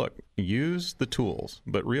is, look, use the tools,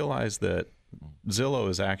 but realize that Zillow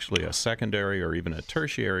is actually a secondary or even a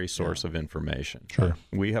tertiary source of information. Sure.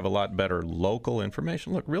 We have a lot better local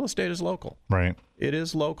information. Look, real estate is local. Right. It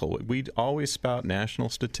is local. We always spout national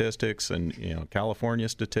statistics and California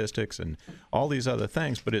statistics and all these other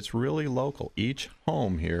things, but it's really local. Each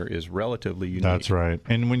home here is relatively unique. That's right.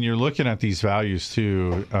 And when you're looking at these values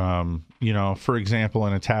too, for example,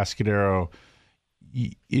 in Atascadero,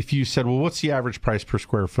 if you said, well, what's the average price per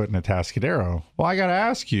square foot in Atascadero? Well, I got to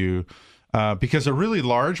ask you, because a really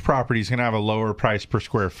large property is going to have a lower price per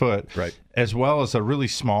square foot, right? As well as a really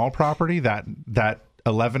small property, that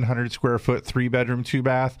 1,100 square foot, 3-bedroom,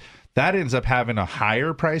 2-bath, that ends up having a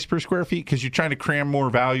higher price per square feet because you're trying to cram more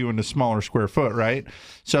value into smaller square foot, right?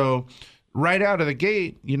 So right out of the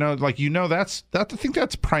gate, I think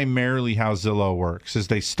that's primarily how Zillow works, is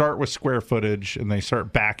they start with square footage and they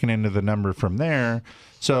start backing into the number from there.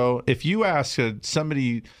 So if you ask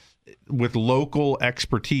somebody with local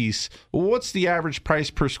expertise, well, what's the average price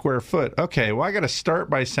per square foot? Okay, well, I got to start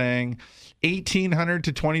by saying 1,800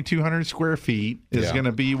 to 2,200 square feet is going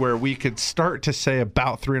to be where we could start to say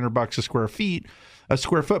about $300 a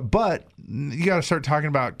square foot, but you got to start talking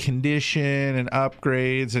about condition and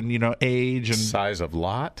upgrades and, age and size of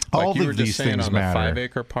lot. All like you of were just these saying things on matter. the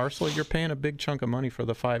 5-acre parcel, you're paying a big chunk of money for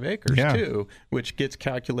the 5 acres too, which gets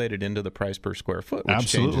calculated into the price per square foot, which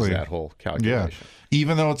changes that whole calculation. Yeah.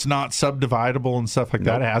 Even though it's not subdividable and stuff like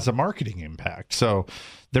that, it has a marketing impact. So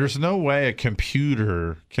there's no way a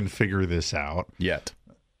computer can figure this out yet.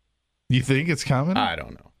 You think it's coming? I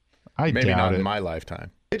don't know. Maybe doubt not in my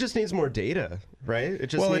lifetime. It just needs more data, right? It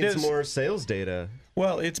just needs more sales data.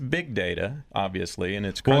 Well, it's big data, obviously, and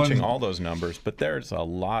it's crunching all those numbers, but there's a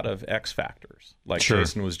lot of X factors. Like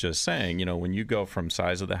Jason was just saying, when you go from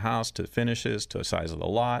size of the house to finishes to size of the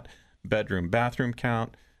lot, bedroom, bathroom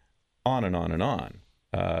count, on and on and on.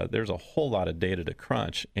 There's a whole lot of data to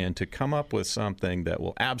crunch, and to come up with something that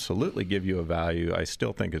will absolutely give you a value, I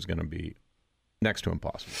still think is going to be next to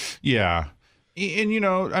impossible. Yeah. And,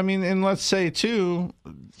 and let's say, too,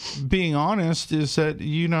 being honest is that,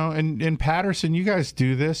 in Patterson, you guys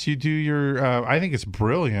do this. You do your, I think it's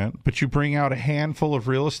brilliant, but you bring out a handful of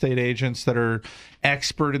real estate agents that are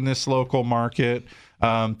expert in this local market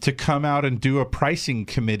to come out and do a pricing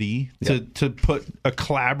committee to put a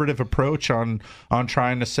collaborative approach on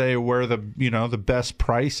trying to say where the best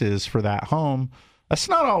price is for that home. That's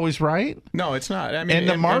not always right. No, it's not. I mean, and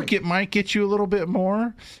the market might get you a little bit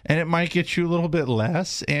more, and it might get you a little bit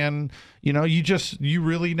less. And, you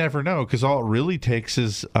really never know, because all it really takes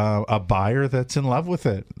is a buyer that's in love with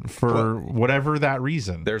it for whatever that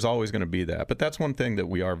reason. There's always going to be that. But that's one thing that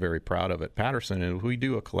we are very proud of at Patterson, and we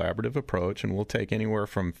do a collaborative approach, and we'll take anywhere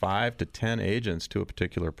from 5 to 10 agents to a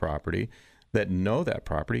particular property that know that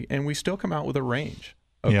property, and we still come out with a range.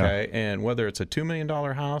 Okay, and whether it's a $2 million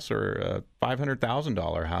house or a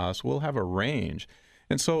 $500,000 house, we'll have a range.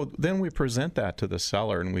 And so then we present that to the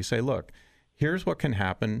seller and we say, look, here's what can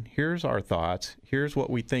happen. Here's our thoughts. Here's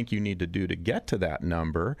what we think you need to do to get to that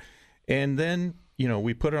number. And then,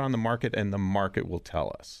 we put it on the market and the market will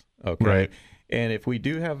tell us. Okay. Right. And if we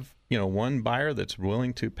do have, one buyer that's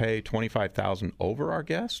willing to pay $25,000 over our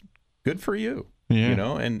guess, good for you.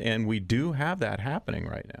 Yeah. And we do have that happening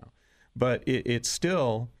right now. But it's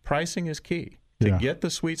still, pricing is key to get the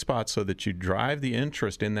sweet spot so that you drive the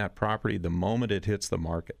interest in that property the moment it hits the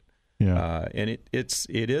market. Yeah. And it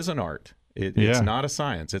is an art. It's not a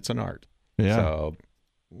science. It's an art. Yeah. So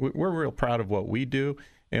we're real proud of what we do,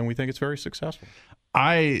 and we think it's very successful.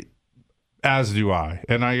 As do I.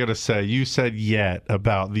 And I got to say, you said yet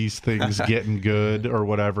about these things getting good or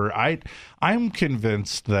whatever. I'm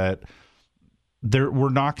convinced that we're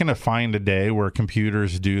not going to find a day where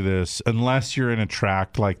computers do this unless you're in a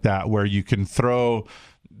tract like that where you can tell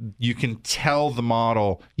the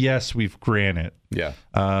model, yes, we've granite. Yeah.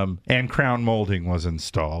 And crown molding was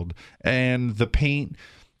installed. And the paint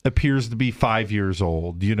appears to be 5 years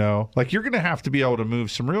old, Like, you're going to have to be able to move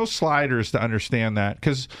some real sliders to understand that.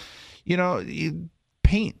 Because,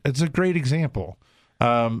 paint, it's a great example.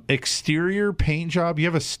 Exterior paint job. You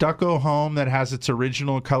have a stucco home that has its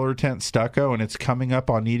original color tint stucco and it's coming up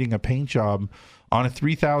on needing a paint job on a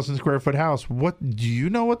 3,000 square foot house. What do you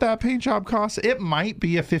know what that paint job costs? It might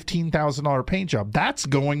be a $15,000 paint job. That's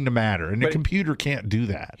going to matter, and a computer can't do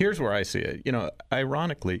that. Here's where I see it.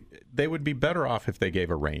 Ironically, they would be better off if they gave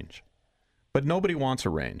a range. But nobody wants a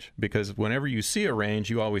range, because whenever you see a range,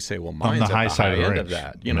 you always say, well, mine's on the high side end of the range. Of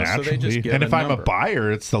that. So they just give and if I'm number. A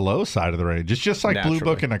buyer, it's the low side of the range. It's just like Blue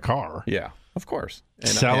Book in a car. Yeah, of course.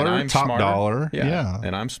 Seller, I'm top smarter. dollar. Yeah.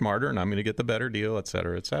 And I'm smarter, and I'm going to get the better deal, et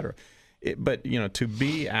cetera, et cetera. But, to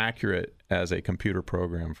be accurate as a computer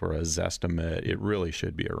program for a Zestimate, it really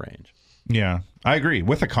should be a range. Yeah, I agree,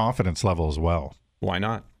 with a confidence level as well. Why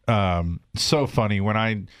not? So funny. When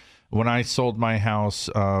I sold my house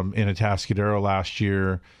in Atascadero last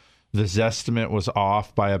year, the Zestimate was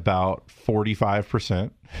off by about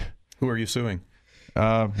 45%. Who are you suing?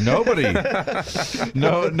 Nobody.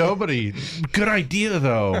 Nobody. Good idea,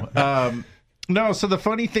 though. No, so the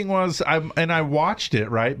funny thing was, I watched it,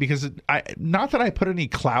 right? Because not that I put any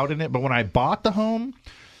clout in it, but when I bought the home,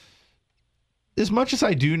 as much as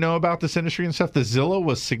I do know about this industry and stuff, the Zillow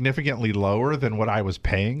was significantly lower than what I was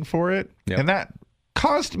paying for it. Yep. And that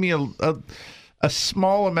caused me a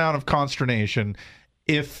small amount of consternation.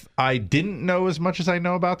 If I didn't know as much as I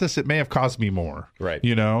know about this, it may have caused me more. Right.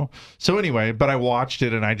 So anyway, but I watched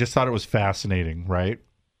it and I just thought it was fascinating, right?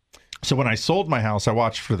 So when I sold my house, I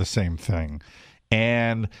watched for the same thing.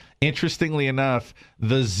 And interestingly enough,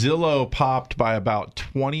 the Zillow popped by about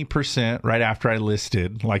 20% right after I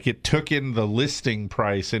listed. Like, it took in the listing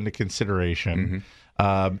price into consideration.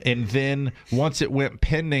 And then once it went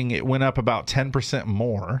pending, it went up about 10%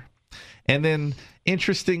 more. And then,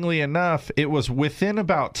 interestingly enough, it was within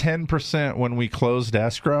about 10% when we closed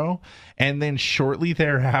escrow. And then shortly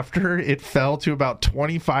thereafter, it fell to about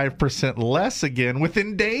 25% less again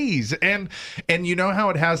within days. And you know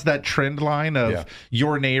how it has that trend line of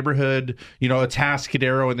your neighborhood, you know, a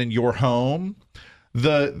Atascadero, and then your home?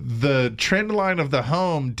 The trend line of the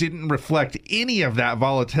home didn't reflect any of that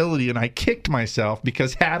volatility. And I kicked myself,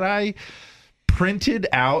 because had I printed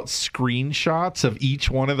out screenshots of each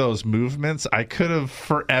one of those movements, I could have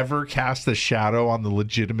forever cast a shadow on the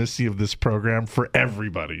legitimacy of this program for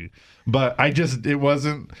everybody. But I didn't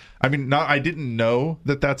know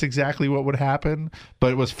that that's exactly what would happen,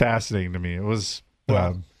 but it was fascinating to me. It was,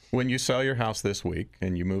 when you sell your house this week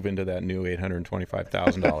and you move into that new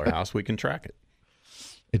 $825,000 house, we can track it.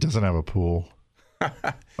 It doesn't have a pool.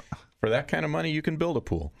 For that kind of money, you can build a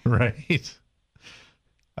pool. Right.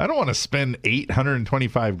 I don't want to spend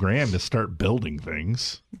 $825,000 to start building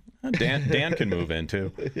things. Dan can move in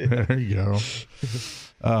too. There you go.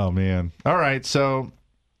 Oh man. All right. So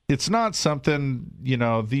it's not something, you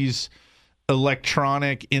know, these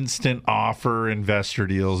electronic instant offer investor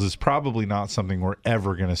deals is probably not something we're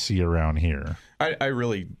ever going to see around here.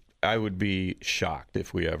 I would be shocked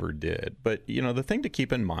if we ever did. But, you know, the thing to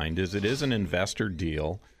keep in mind is it is an investor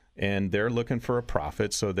deal. And they're looking for a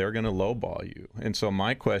profit, so they're going to lowball you. And so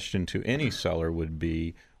my question to any seller would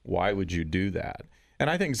be, why would you do that? And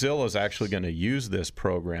I think Zillow is actually going to use this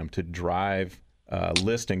program to drive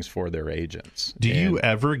listings for their agents. Do you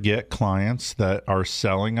ever get clients that are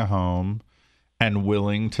selling a home and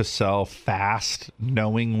willing to sell fast,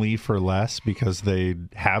 knowingly for less, because they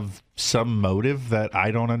have some motive that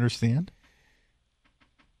I don't understand?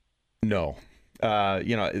 No.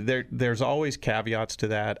 You know, there's always caveats to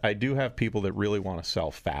that. I do have people that really want to sell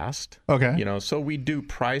fast. Okay. You know, so we do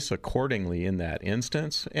price accordingly in that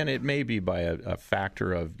instance, and it may be by a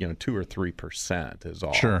factor of, 2 or 3% is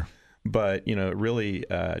all. Sure. But, you know, it really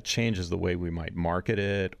changes the way we might market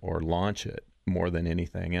it or launch it more than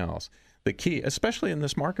anything else. The key, especially in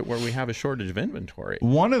this market where we have a shortage of inventory.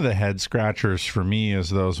 One of the head scratchers for me is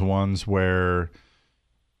those ones where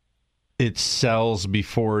it sells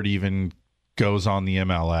before it even goes on the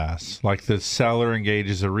MLS. Like, the seller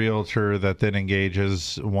engages a realtor that then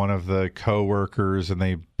engages one of the coworkers, and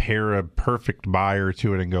they pair a perfect buyer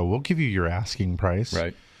to it and go, we'll give you your asking price.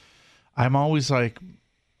 Right. I'm always like,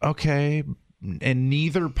 okay. And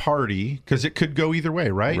neither party, because it could go either way,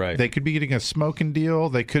 right? Right. They could be getting a smoking deal.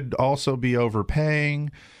 They could also be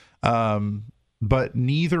overpaying. But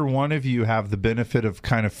neither one of you have the benefit of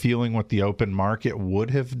kind of feeling what the open market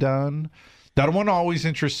would have done. That one always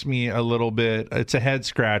interests me a little bit. It's a head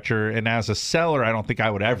scratcher. And as a seller, I don't think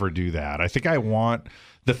I would ever do that. I think I want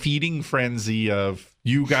the feeding frenzy of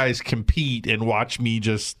you guys compete and watch me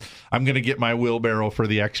I'm going to get my wheelbarrow for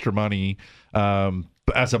the extra money.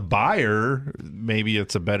 As a buyer, maybe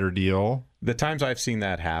it's a better deal. The times I've seen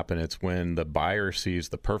that happen, it's when the buyer sees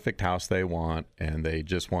the perfect house they want and they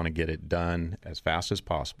just want to get it done as fast as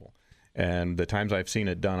possible. And the times I've seen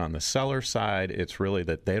it done on the seller side, it's really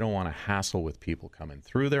that they don't want to hassle with people coming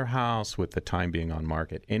through their house, with the time being on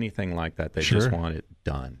market, anything like that. They just want it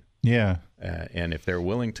done. Yeah. And if they're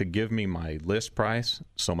willing to give me my list price,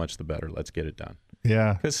 so much the better. Let's get it done.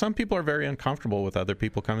 Yeah. Because some people are very uncomfortable with other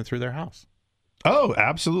people coming through their house. Oh,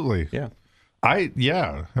 absolutely. Yeah. I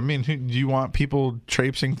mean, do you want people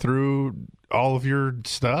traipsing through all of your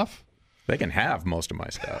stuff? They can have most of my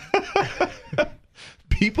stuff.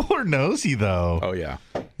 People are nosy, though. Oh, yeah.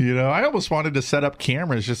 You know, I almost wanted to set up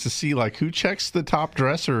cameras just to see, like, who checks the top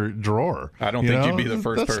dresser drawer. I don't think you'd be the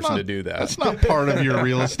first person to do that. That's not part of your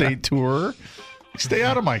real estate tour. Stay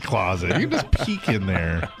out of my closet. You can just peek in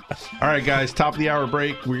there. All right, guys, top of the hour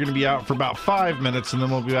break. We're going to be out for about 5 minutes, and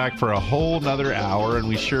then we'll be back for a whole nother hour, and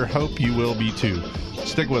we sure hope you will be, too.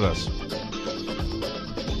 Stick with us.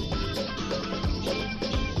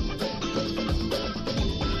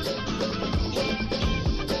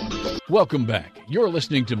 Welcome back. You're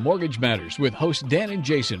listening to Mortgage Matters with hosts Dan and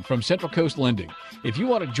Jason from Central Coast Lending. If you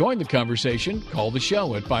want to join the conversation, call the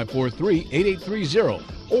show at 543-8830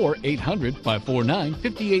 or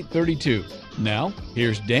 800-549-5832. Now,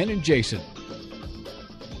 here's Dan and Jason.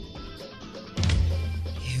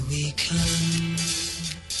 Here we come,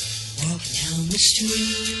 walking down the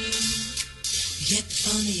street. We get the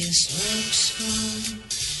funniest looks from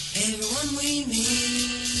everyone we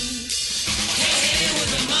meet. Hey, we're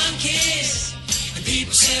the monkeys, and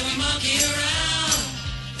people say we monkey around.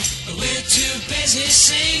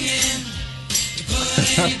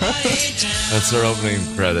 That's our opening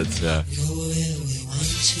credits, yeah.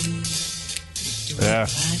 Yeah.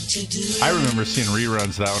 I remember seeing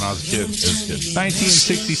reruns of that when I was a kid.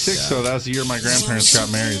 1966, so that was the year my grandparents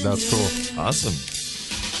got married. That's cool. Awesome.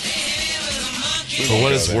 For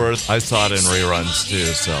what it's worth, I saw it in reruns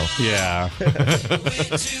too, so. Yeah.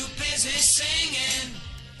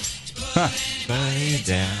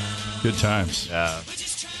 Good times. Yeah.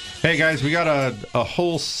 Hey guys, we got a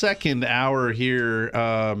whole second hour here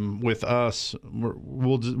with us.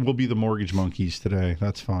 We'll be the Mortgage Monkeys today.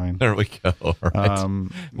 That's fine. There we go. Right.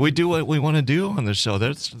 We do what we want to do on the show.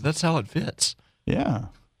 That's how it fits. Yeah.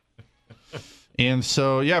 And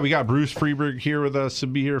so we got Bruce Freeberg here with us to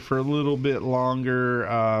be here for a little bit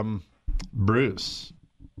longer. Bruce,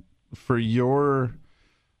 for your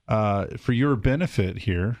benefit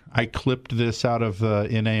here, I clipped this out of the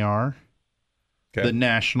NAR. Okay. The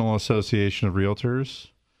National Association of Realtors.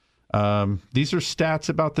 These are stats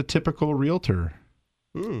about the typical realtor.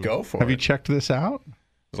 Go for it. Have you checked this out?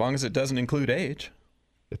 As long as it doesn't include age.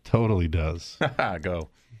 It totally does. Go.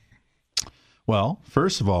 Well,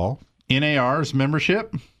 first of all, NAR's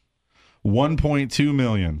membership, 1.2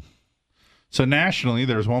 million. So nationally,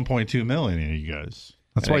 there's 1.2 million of you guys.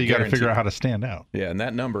 That's why you got to figure out how to stand out. Yeah, and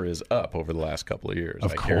that number is up over the last couple of years.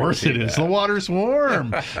 Of course it is. The water's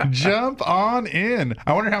warm. Jump on in.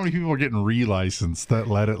 I wonder how many people are getting relicensed that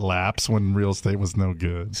let it lapse when real estate was no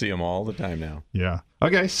good. See them all the time now. Yeah.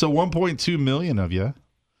 Okay, so 1.2 million of you.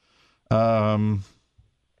 The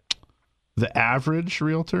average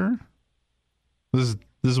realtor, this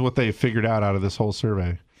is what they figured out of this whole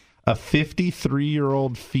survey. A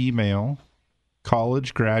 53-year-old female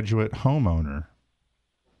college graduate homeowner.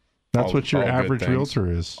 That's what your average realtor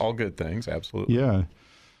is. All good things, absolutely. Yeah.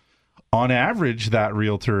 On average, that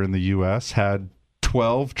realtor in the U.S. had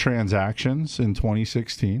 12 transactions in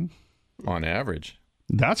 2016. On average.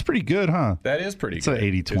 That's pretty good, huh? That is pretty good.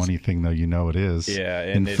 It's an 80-20 thing, though. You know it is. Yeah.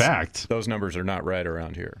 And in fact, those numbers are not right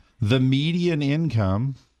around here. The median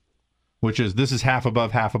income, this is half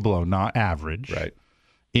above, half below, not average. Right.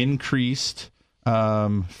 Increased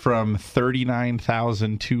from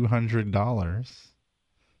 $39,200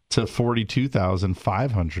 to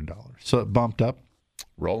 $42,500. So it bumped up.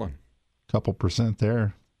 Rolling. A couple percent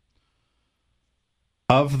there.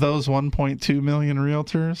 Of those 1.2 million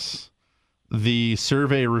realtors, the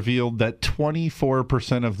survey revealed that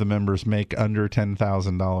 24% of the members make under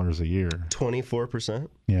 $10,000 a year. 24%?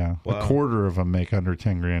 Yeah. Wow. A quarter of them make under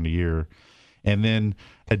 10 grand a year. And then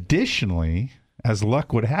additionally, as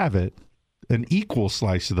luck would have it, an equal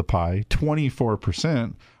slice of the pie,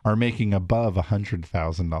 24%, are making above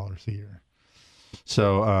 $100,000 a year.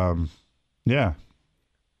 So, yeah.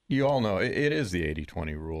 You all know it is the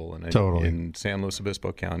 80-20 rule. And totally. In San Luis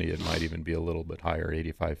Obispo County, it might even be a little bit higher,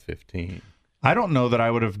 85-15. I don't know that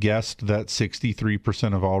I would have guessed that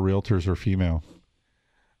 63% of all realtors are female.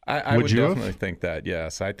 I would definitely think that,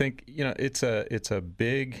 yes. I think, it's a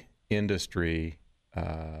big industry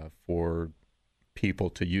for people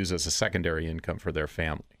to use as a secondary income for their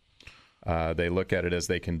family. They look at it as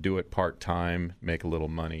they can do it part-time, make a little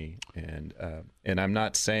money, and I'm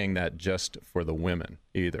not saying that just for the women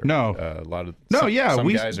either. No, some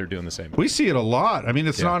guys are doing the same. We see it a lot. I mean,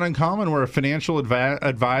 it's not uncommon where a financial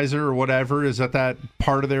advisor or whatever is at that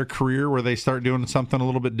part of their career where they start doing something a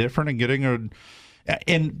little bit different and getting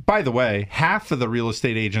And by the way, half of the real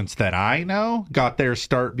estate agents that I know got their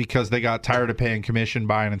start because they got tired of paying commission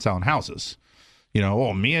buying and selling houses.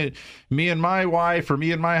 Me and my wife or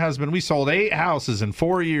me and my husband, we sold 8 houses in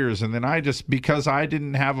 4 years. And then because I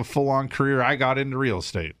didn't have a full-on career, I got into real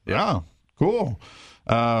estate. Yeah. Oh, cool.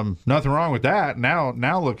 Nothing wrong with that.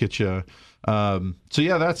 Now look at you.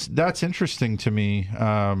 That's interesting to me.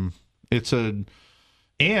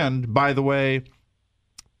 And by the way,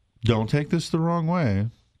 don't take this the wrong way.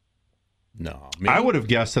 No. I would have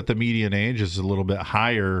guessed that the median age is a little bit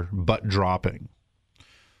higher, but dropping.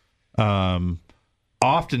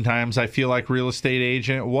 Oftentimes, I feel like real estate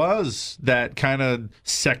agent was that kind of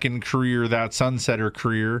second career, that sunsetter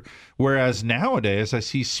career, whereas nowadays I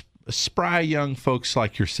see spry young folks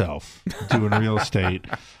like yourself doing real estate.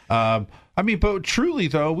 But truly,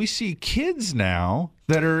 though, we see kids now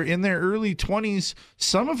that are in their early 20s,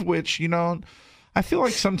 some of which, I feel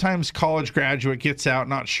like sometimes college graduate gets out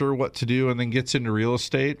not sure what to do and then gets into real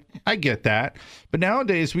estate. I get that. But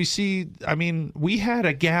nowadays we see, we had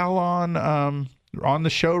a gal on the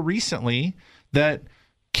show recently that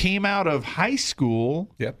came out of high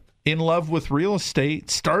school in love with real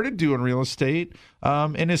estate, started doing real estate,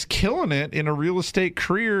 and is killing it in a real estate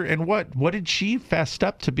career. And what did she fessed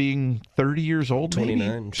up to being 30 years old?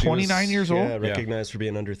 29. Maybe? 29 years old? Yeah, recognized for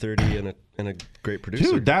being under 30 and a great producer.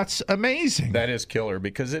 Dude, that's amazing. That is killer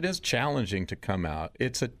because it is challenging to come out.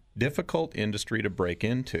 It's a difficult industry to break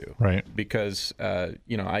into. Right. Because, I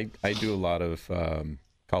do a lot of,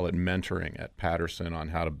 call it mentoring at Patterson on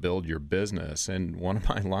how to build your business. And one of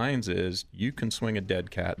my lines is, you can swing a dead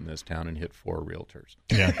cat in this town and hit 4 realtors.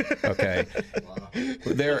 Yeah. Okay.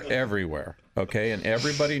 They're everywhere. Okay. And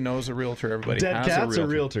everybody knows a realtor. Everybody Dead has cats a or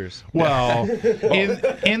realtor. realtors? Well,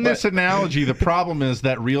 in this analogy, the problem is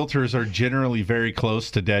that realtors are generally very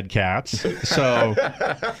close to dead cats. So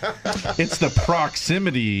it's the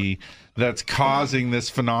proximity that's causing this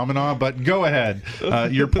phenomenon. But go ahead.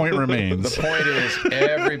 Your point remains. The point is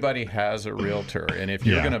everybody has a realtor. And if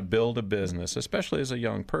you're Yeah. going to build a business, especially as a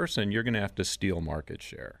young person, you're going to have to steal market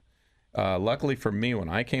share. Luckily for me, when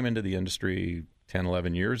I came into the industry 10,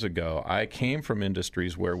 11 years ago, I came from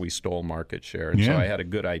industries where we stole market share. And so Yeah. I had a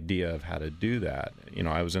good idea of how to do that.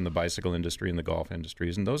 I was in the bicycle industry and the golf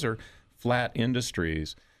industries, and those are flat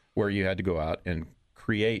industries where you had to go out and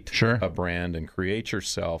create a brand and create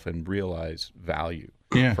yourself and realize value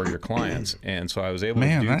for your clients. And so I was able to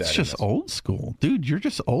do that. Man, that's just old school. Dude, you're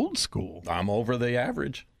just old school. I'm over the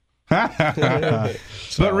average. But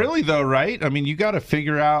really, though, right? I mean, you got to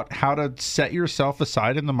figure out how to set yourself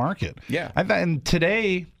aside in the market. Yeah. And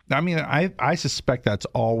today, I mean, I suspect that's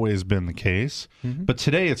always been the case. Mm-hmm. But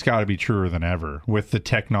today, it's got to be truer than ever with the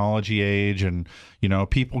technology age. And,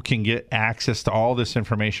 people can get access to all this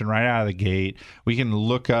information right out of the gate. We can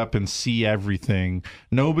look up and see everything.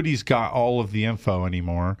 Nobody's got all of the info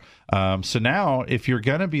anymore. So now, if you're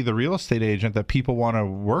going to be the real estate agent that people want to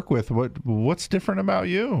work with, what's different about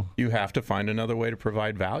you? You have to find another way to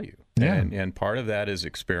provide value. Yeah. And part of that is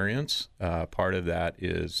experience. Part of that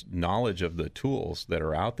is knowledge of the tools that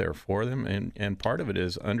are out there for them. And part of it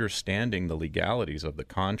is understanding the legalities of the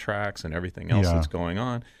contracts and everything else that's going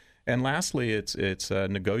on. And lastly, it's a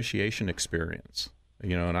negotiation experience.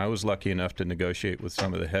 And I was lucky enough to negotiate with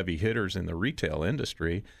some of the heavy hitters in the retail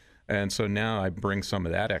industry. And so now I bring some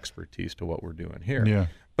of that expertise to what we're doing here. Yeah.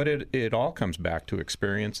 But it all comes back to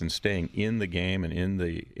experience and staying in the game and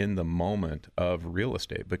in the moment of real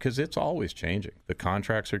estate, because it's always changing. The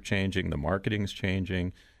contracts are changing, the marketing's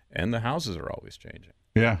changing, and the houses are always changing.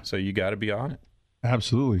 Yeah. So you got to be on it.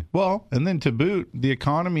 Absolutely. Well, and then to boot, the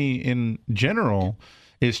economy in general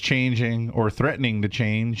is changing or threatening to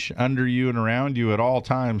change under you and around you at all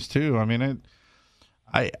times too. I mean,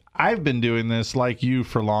 I've been doing this like you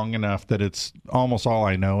for long enough that it's almost all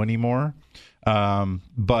I know anymore.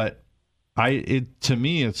 But to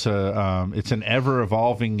me, it's an ever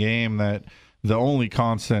evolving game that the only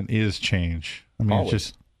constant is change. I mean, Always. It's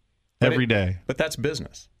just every day. But that's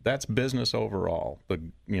business. That's business overall.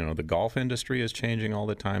 The golf industry is changing all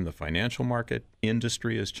the time. The financial market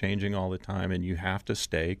industry is changing all the time, and you have to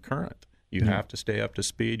stay current. You have to stay up to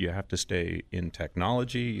speed. You have to stay in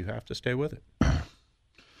technology. You have to stay with it.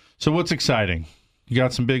 So what's exciting? You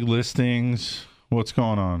got some big listings. What's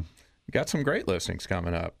going on? Got some great listings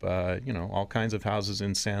coming up. All kinds of houses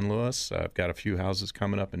in San Luis. I've got a few houses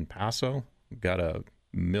coming up in Paso. We've got a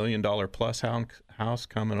 $1 million plus house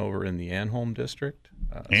coming over in the Anholm district.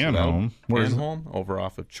 Anholm? Where's Anholm, over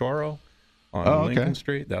off of Choro on Lincoln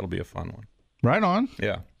Street. That'll be a fun one. Right on.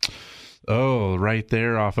 Yeah. Oh, right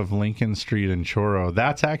there off of Lincoln Street in Choro.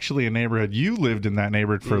 That's actually a neighborhood. You lived in that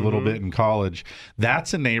neighborhood for a little bit in college.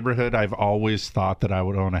 That's a neighborhood I've always thought that I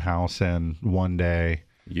would own a house in one day.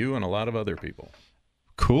 You and a lot of other people.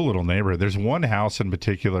 Cool little neighborhood. There's one house in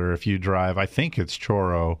particular, if you drive, I think it's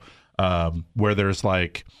Choro, where there's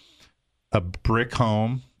like a brick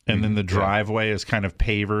home, and then the driveway is kind of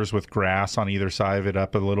pavers with grass on either side of it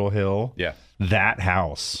up a little hill. Yeah. That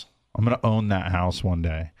house. I'm going to own that house one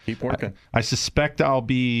day. Keep working. I suspect I'll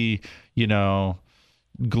be,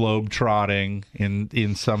 globe-trotting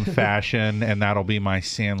in some fashion, and that'll be my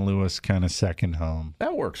San Luis kind of second home.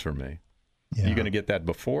 That works for me. Yeah. You going to get that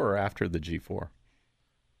before or after the G4?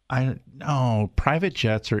 No, private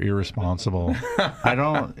jets are irresponsible. I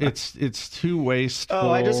don't. It's too wasteful.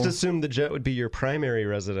 Oh, I just assumed the jet would be your primary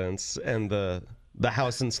residence and the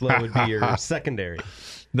house in SLO would be your secondary.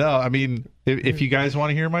 No, I mean, if you guys want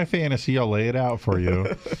to hear my fantasy, I'll lay it out for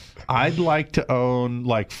you. I'd like to own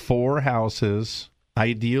like 4 houses,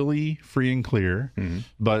 ideally free and clear,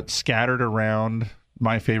 but scattered around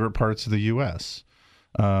my favorite parts of the U.S.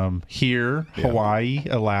 Here, Hawaii,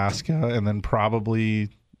 Alaska, and then probably,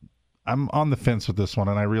 I'm on the fence with this one,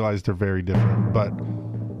 and I realize they're very different, but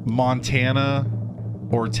Montana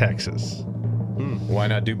or Texas. Why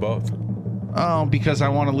not do both? Oh, because I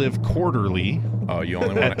want to live quarterly. Oh, you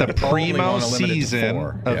only want at the primo season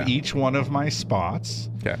of Yeah. each one of my spots.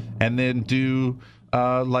 Okay. And then do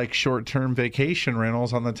like short-term vacation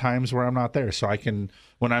rentals on the times where I'm not there. So I can,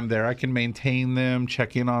 when I'm there, I can maintain them,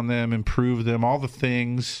 check in on them, improve them, all the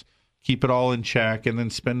things, keep it all in check, and then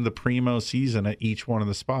spend the primo season at each one of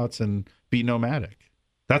the spots and be nomadic.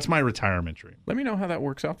 That's my retirement dream. Let me know how that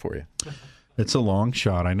works out for you. It's a long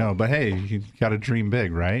shot, I know. But hey, you got to dream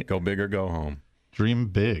big, right? Go big or go home. Dream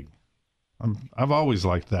big. I've always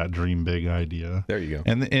liked that dream big idea. There you go.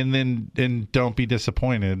 And then don't be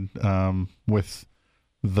disappointed with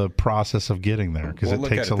the process of getting there, because it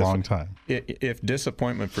takes a long time. If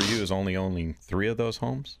disappointment for you is only owning 3 of those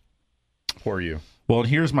homes, poor you. Well,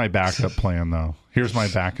 here's my backup plan, though. Here's my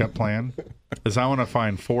backup plan is I want to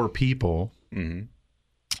find 4 people. Mm-hmm.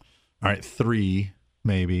 All right, 3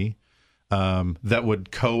 maybe, that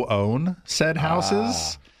would co-own said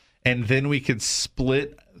houses. And then we could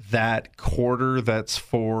split that quarter that's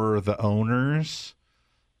for the owners,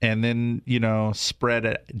 and then, spread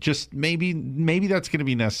it. Just maybe that's going to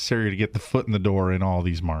be necessary to get the foot in the door in all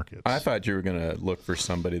these markets. I thought you were going to look for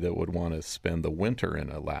somebody that would want to spend the winter in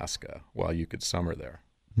Alaska while you could summer there.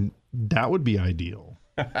 That would be ideal.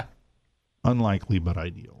 Unlikely, but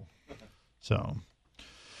ideal. So,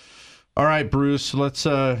 all right, Bruce, let's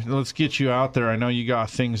get you out there. I know you got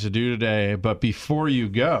things to do today, but before you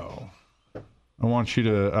go, I want you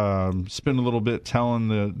to spend a little bit telling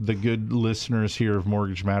the good listeners here of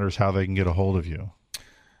Mortgage Matters how they can get a hold of you.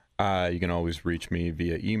 You can always reach me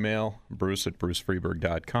via email,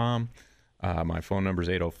 bruce@brucefreeberg.com. My phone number is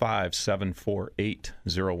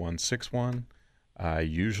 805-748-0161. I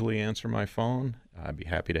usually answer my phone. I'd be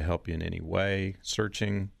happy to help you in any way,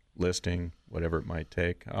 searching, listing, whatever it might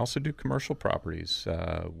take. I also do commercial properties.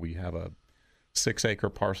 We have a 6-acre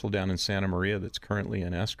parcel down in Santa Maria that's currently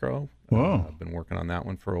in escrow. Whoa. I've been working on that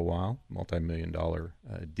one for a while, multi-million-dollar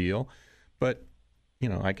deal. But,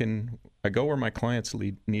 I go where my clients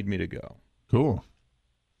need me to go. Cool.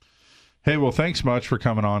 Hey, well, thanks much for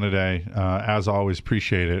coming on today. As always,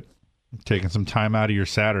 appreciate it. Taking some time out of your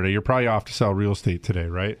Saturday. You're probably off to sell real estate today,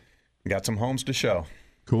 right? Got some homes to show.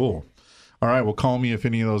 Cool. All right, well, call me if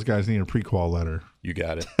any of those guys need a pre-qual letter. You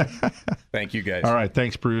got it. Thank you, guys. All right,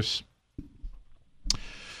 thanks, Bruce.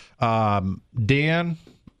 Dan,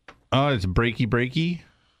 it's breaky.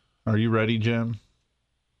 Are you ready, Jim?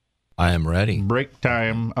 I am ready. Break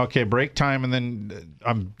time. Okay, break time, and then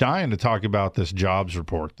I'm dying to talk about this jobs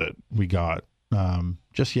report that we got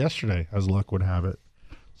just yesterday, as luck would have it.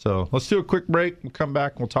 So let's do a quick break. We'll come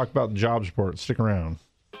back and we'll talk about the jobs report. Stick around.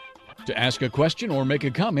 To ask a question or make a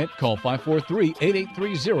comment, call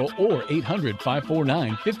 543-8830 or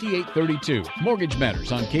 800-549-5832. Mortgage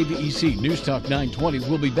Matters on KVEC News Talk 920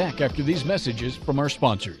 will be back after these messages from our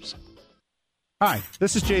sponsors. Hi,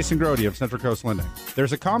 this is Jason Grody of Central Coast Lending.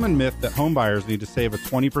 There's a common myth that home buyers need to save a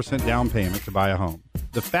 20% down payment to buy a home.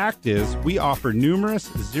 The fact is, we offer numerous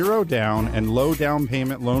zero down and low down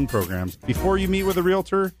payment loan programs. Before you meet with a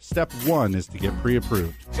realtor, step 1 is to get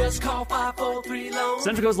pre-approved. Just call 543-LOAN.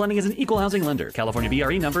 Central Coast Lending is an equal housing lender. California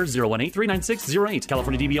BRE number 018-39608.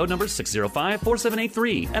 California DBO number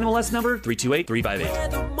 605-4783. NMLS number 328358. We're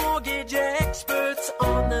the mortgage experts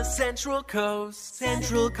on the Central Coast.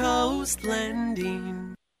 Central Coast Lending.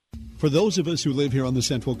 For those of us who live here on the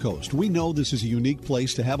Central Coast, we know this is a unique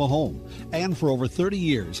place to have a home. And for over 30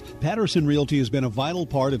 years, Patterson Realty has been a vital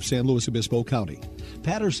part of San Luis Obispo County.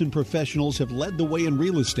 Patterson professionals have led the way in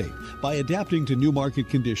real estate by adapting to new market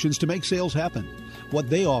conditions to make sales happen. What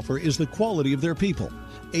they offer is the quality of their people,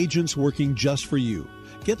 agents working just for you.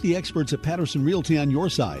 Get the experts at Patterson Realty on your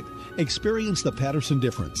side. Experience the Patterson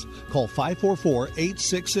difference. Call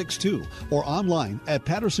 544-8662 or online at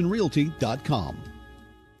pattersonrealty.com.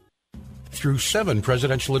 Through 7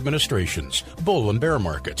 presidential administrations, bull and bear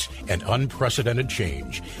markets, and unprecedented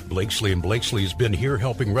change, Blakesley & Blakesley has been here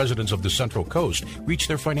helping residents of the Central Coast reach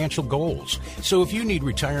their financial goals. So if you need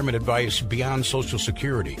retirement advice beyond Social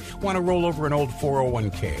Security, want to roll over an old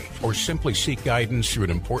 401k, or simply seek guidance through an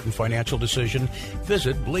important financial decision,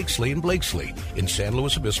 visit Blakesley & Blakesley in San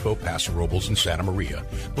Luis Obispo, Paso Robles, and Santa Maria.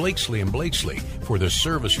 Blakesley & Blakesley for the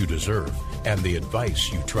service you deserve and the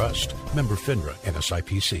advice you trust. Member FINRA and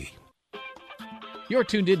SIPC. You're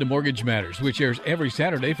tuned in to Mortgage Matters, which airs every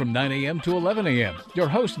Saturday from 9 a.m. to 11 a.m. Your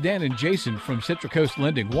hosts, Dan and Jason from Central Coast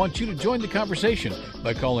Lending, want you to join the conversation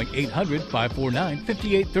by calling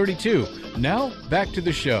 800-549-5832. Now, back to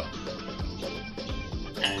the show.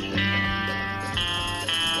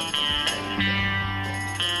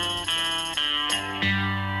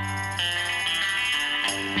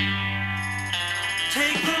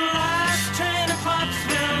 Take the last train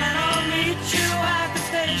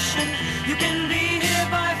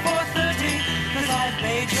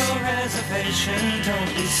patient,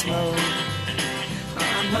 don't be slow.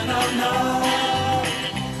 No, no, no.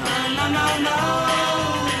 No, no, no.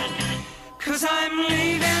 'Cause I'm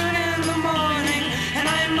leaving in the morning and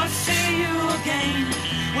I must see you again.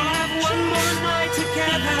 We'll have one more night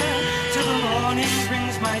together till the morning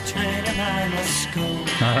brings my train and I must go.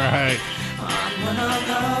 All right. No, no,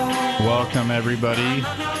 no. Welcome, everybody.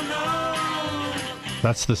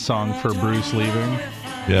 That's the song for Bruce leaving.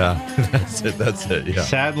 Yeah, that's it, yeah.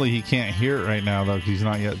 Sadly, he can't hear it right now, though, because he's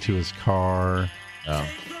not yet to his car. Oh.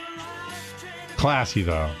 Classy,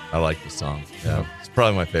 though. I like the song. Yeah. It's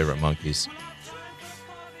probably my favorite Monkees.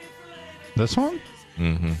 This one?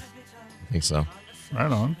 Mm-hmm. I think so.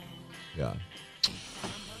 Right on. Yeah.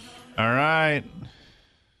 All right.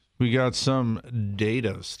 We got some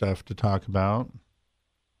data stuff to talk about.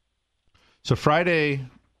 So Friday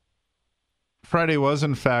was,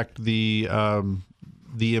 in fact, the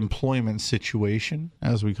employment situation,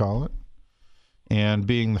 as we call it. And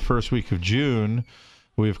being the first week of June,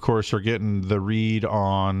 we, of course, are getting the read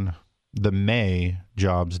on the May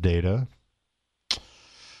jobs data.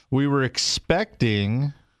 We were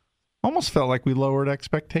expecting, almost felt like we lowered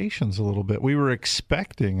expectations a little bit. We were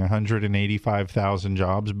expecting 185,000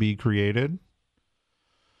 jobs be created.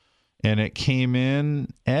 And it came in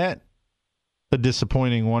at a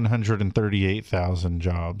disappointing 138,000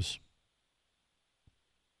 jobs.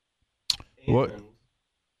 What?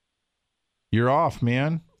 You're off,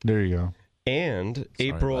 man. There you go. And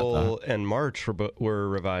April and March were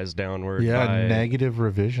revised downward. Yeah, by negative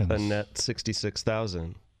revisions. A net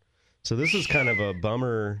 66,000. So this is kind of a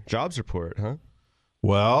bummer jobs report, huh?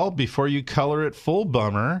 Well, before you color it full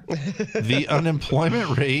bummer, the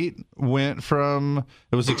unemployment rate went from,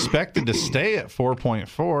 it was expected to stay at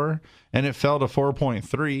 4.4, and it fell to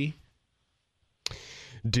 4.3.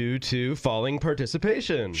 Due to falling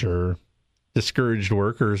participation. Sure. Discouraged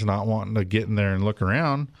workers not wanting to get in there and look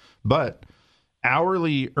around. But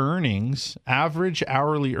hourly earnings, average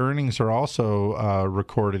hourly earnings are also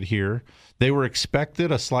recorded here. They were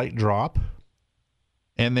expected a slight drop,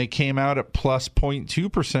 and they came out at plus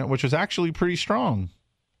 0.2%, which is actually pretty strong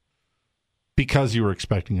because you were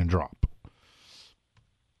expecting a drop.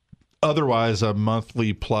 Otherwise, a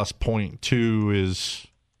monthly plus 0.2 is,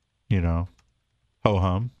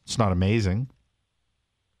 ho-hum. It's not amazing.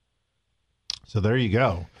 So there you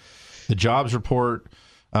go. The jobs report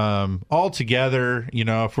altogether,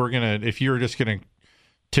 if you're just going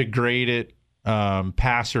to grade it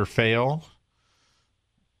pass or fail,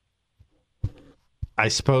 I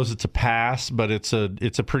suppose it's a pass, but it's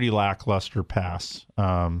a pretty lackluster pass.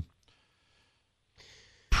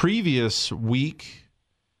 Previous week,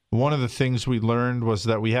 one of the things we learned was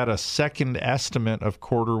that we had a second estimate of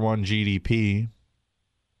quarter one GDP.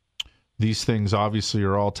 These things obviously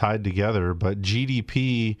are all tied together, but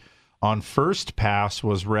GDP on first pass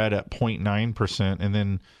was read at 0.9%, and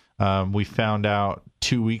then we found out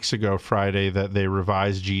 2 weeks ago, Friday, that they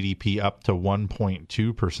revised GDP up to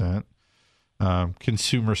 1.2%.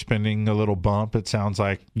 Consumer spending a little bump. It sounds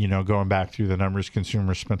like, going back through the numbers,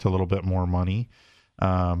 consumers spent a little bit more money.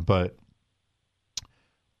 But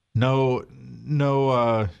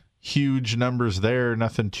no huge numbers there,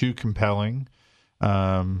 nothing too compelling.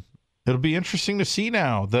 It'll be interesting to see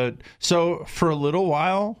now. So for a little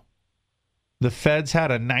while, the Fed's had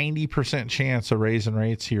a 90% chance of raising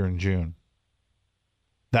rates here in June.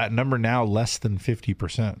 That number now less than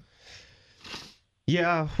 50%.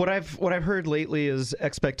 Yeah, what I've heard lately is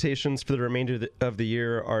expectations for the remainder of the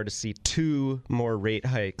year are to see 2 more rate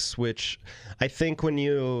hikes, which I think when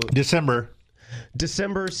you December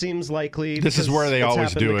seems likely. This is where they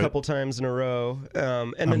always do it a couple times in a row,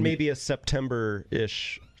 and then maybe a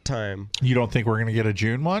September-ish time. You don't think we're going to get a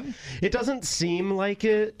June one? It doesn't seem like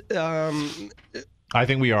it. I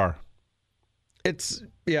think we are.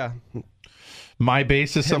 Yeah. My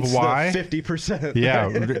basis of why 50%.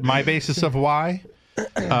 Yeah, my basis of why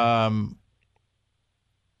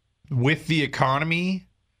with the economy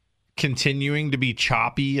continuing to be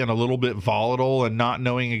choppy and a little bit volatile and not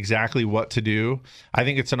knowing exactly what to do, I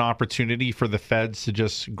think it's an opportunity for the Feds to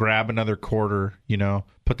just grab another quarter,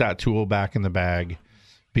 put that tool back in the bag,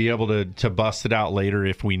 be able to bust it out later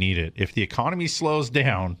if we need it. If the economy slows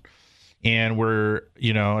down and we're,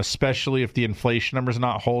 especially if the inflation number's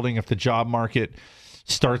not holding, if the job market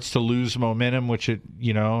starts to lose momentum, which it,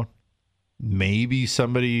 maybe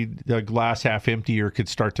somebody, the glass half empty, or could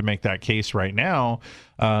start to make that case right now,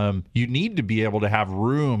 you need to be able to have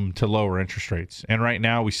room to lower interest rates. And right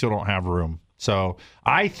now we still don't have room. So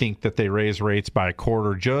I think that they raise rates by a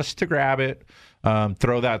quarter just to grab it,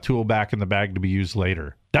 throw that tool back in the bag to be used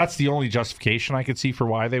later. That's the only justification I could see for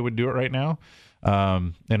why they would do it right now.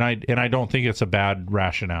 And I don't think it's a bad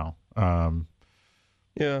rationale.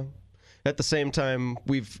 Yeah. At the same time,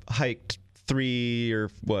 we've hiked three or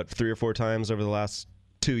four times over the last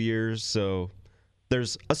 2 years, so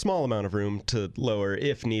there's a small amount of room to lower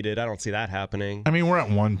if needed. I don't see that happening. I mean, we're at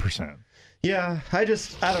 1%. Yeah, I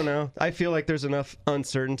don't know. I feel like there's enough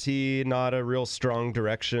uncertainty, not a real strong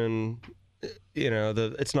direction. You know,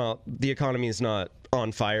 the economy is not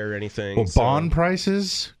on fire or anything. Well, bond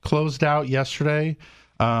prices closed out yesterday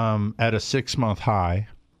at a 6-month high.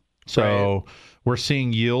 So we're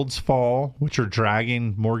seeing yields fall, which are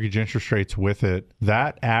dragging mortgage interest rates with it.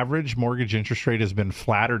 That average mortgage interest rate has been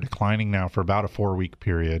flat or declining now for about a 4-week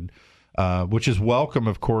period, which is welcome,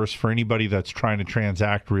 of course, for anybody that's trying to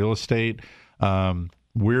transact real estate.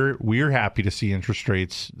 We're happy to see interest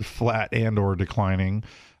rates flat and or declining.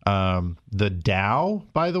 The Dow,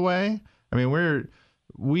 by the way, I mean,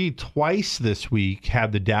 we twice this week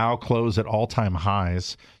had the Dow close at all-time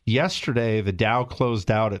highs. Yesterday, the Dow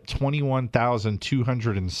closed out at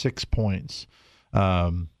 21,206 points.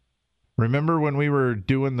 Remember when we were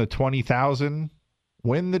doing the 20,000?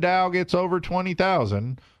 When the Dow gets over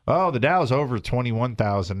 20,000, the Dow's over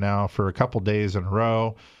 21,000 now for a couple days in a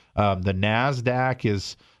row. The NASDAQ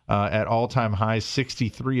is at all-time highs,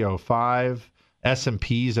 6,305.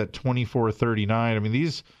 S&P's at 2,439. I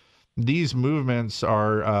mean, these movements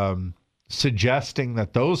are suggesting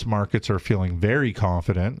that those markets are feeling very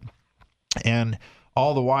confident. And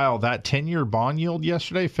all the while, that 10-year bond yield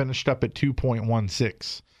yesterday finished up at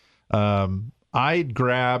 2.16. I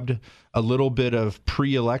grabbed a little bit of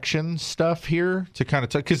pre-election stuff here to kind of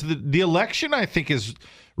talk, because the election, I think, is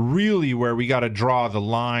really where we got to draw the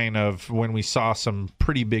line of when we saw some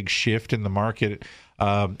pretty big shift in the market.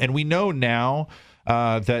 And we know now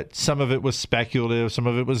that some of it was speculative, some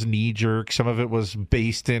of it was knee-jerk, some of it was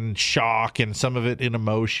based in shock, and some of it in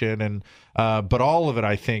emotion. And but all of it,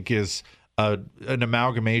 I think, is an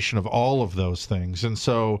amalgamation of all of those things. And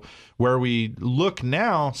so where we look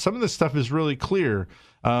now, some of this stuff is really clear.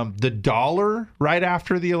 The dollar right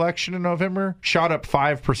after the election in November shot up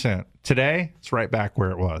 5%. Today, it's right back where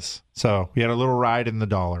it was. So we had a little ride in the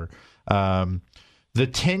dollar. The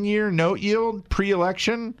 10-year note yield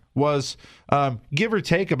pre-election was give or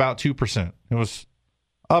take about 2%. It was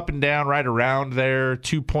up and down right around there,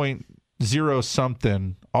 2.0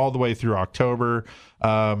 something all the way through October.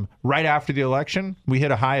 Right after the election, we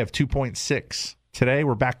hit a high of 2.6. Today,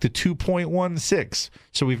 we're back to 2.16.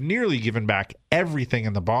 So we've nearly given back everything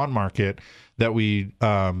in the bond market that we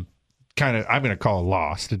I'm going to call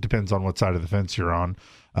lost. It depends on what side of the fence you're on.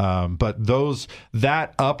 But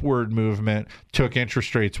that upward movement took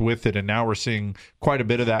interest rates with it, and now we're seeing quite a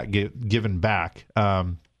bit of that given back.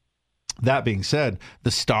 That being said,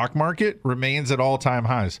 the stock market remains at all-time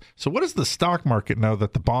highs. So what does the stock market know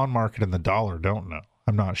that the bond market and the dollar don't know?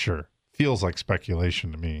 I'm not sure. Feels like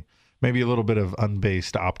speculation to me. Maybe a little bit of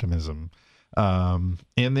unbased optimism. And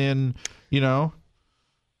then,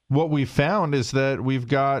 what we found is that we've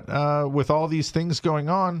got, with all these things going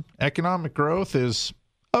on, economic growth is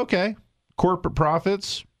okay. Corporate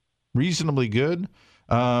profits, reasonably good.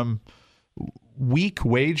 Weak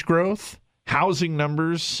wage growth. Housing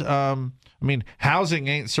numbers. Housing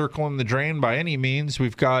ain't circling the drain by any means.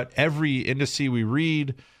 We've got every indice we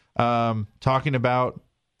read talking about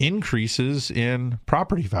increases in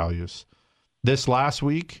property values. This last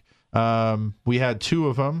week, we had two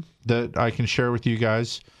of them that I can share with you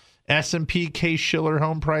guys. S&P Case-Shiller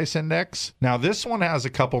Home Price Index. Now, this one has a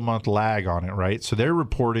couple-month lag on it, right? So they're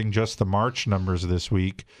reporting just the March numbers this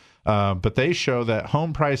week. But they show that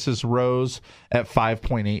home prices rose at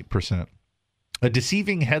 5.8%. A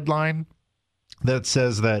deceiving headline that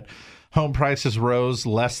says that home prices rose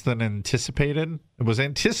less than anticipated. It was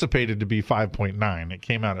anticipated to be 5.9. It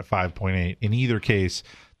came out at 5.8. In either case,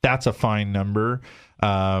 that's a fine number.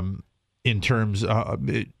 In terms of,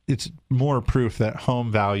 it's more proof that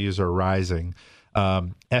home values are rising.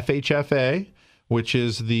 FHFA, which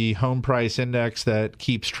is the home price index that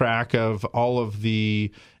keeps track of all of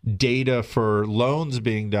the data for loans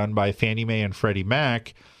being done by Fannie Mae and Freddie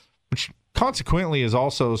Mac, which consequently is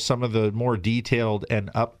also some of the more detailed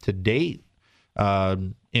and up-to-date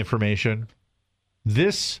information.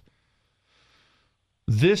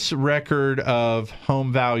 This record of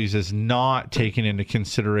home values is not taking into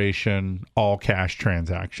consideration all cash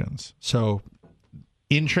transactions. So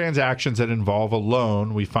in transactions that involve a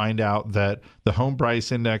loan, we find out that the home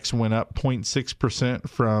price index went up 0.6%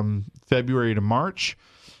 from February to March.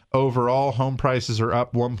 Overall, home prices are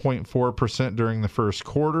up 1.4% during the first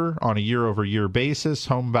quarter. On a year-over-year basis,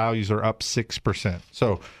 home values are up 6%.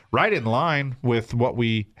 So right in line with what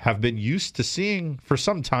we have been used to seeing for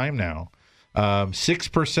some time now.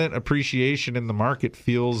 6% appreciation in the market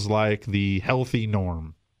feels like the healthy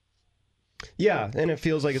norm. Yeah, and it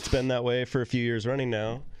feels like it's been that way for a few years running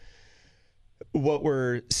now. What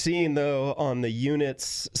we're seeing, though, on the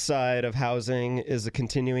units side of housing is a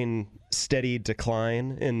continuing steady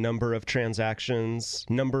decline in number of transactions,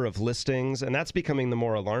 number of listings, and that's becoming the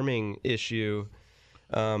more alarming issue.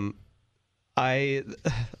 I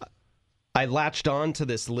latched on to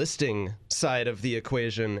this listing side of the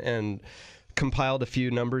equation and compiled a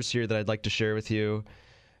few numbers here that I'd like to share with you.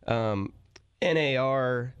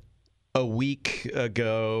 NAR, a week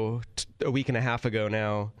and a half ago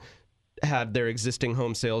now, had their existing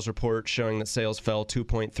home sales report showing that sales fell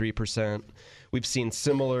 2.3%. We've seen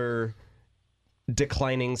similar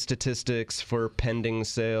declining statistics for pending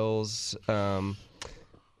sales.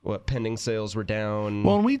 Pending sales were down.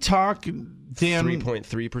 Well, when we talk, Dan,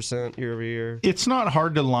 3.3% year over year. It's not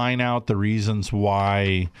hard to line out the reasons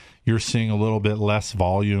why you're seeing a little bit less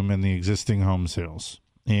volume in the existing home sales.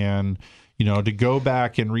 And, to go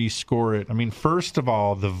back and rescore it, I mean, first of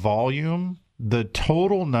all, the volume, the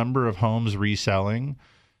total number of homes reselling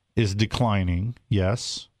is declining,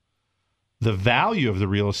 yes. The value of the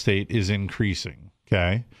real estate is increasing,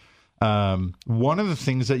 okay? One of the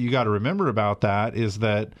things that you got to remember about that is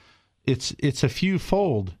that it's a few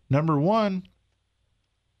fold. Number one,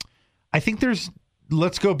 I think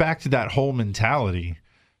let's go back to that whole mentality.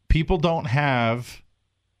 People don't have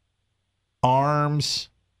ARMs,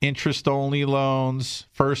 interest-only loans,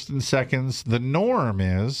 first and seconds. The norm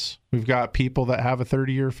is we've got people that have a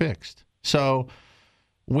 30-year fixed. So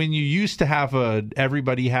when you used to have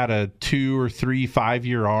everybody had a 2 or 3,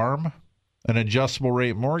 5-year ARM, an adjustable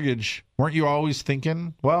rate mortgage, weren't you always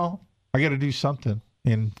thinking, well, I got to do something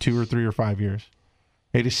in 2 or 3 or 5 years?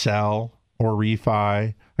 I got to sell or refi.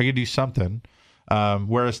 I got to do something.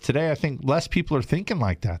 Whereas today, I think less people are thinking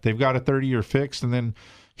like that. They've got a 30-year fixed. And then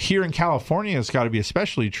here in California, it's got to be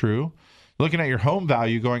especially true. Looking at your home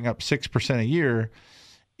value going up 6% a year,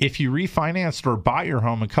 if you refinanced or bought your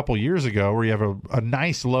home a couple years ago where you have a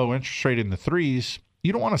nice low interest rate in the 3s,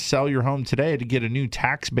 you don't want to sell your home today to get a new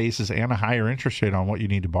tax basis and a higher interest rate on what you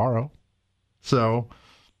need to borrow. So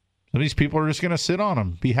these people are just going to sit on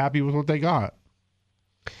them, be happy with what they got.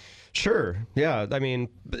 Sure. Yeah. I mean,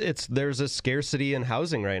 there's a scarcity in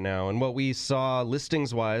housing right now. And what we saw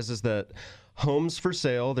listings-wise is that homes for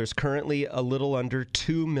sale, there's currently a little under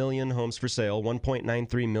 2 million homes for sale,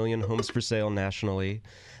 1.93 million homes for sale nationally.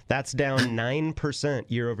 That's down 9%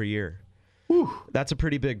 year over year. Whew. That's a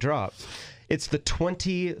pretty big drop. It's the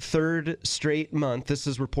 23rd straight month. This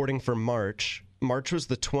is reporting for March. March was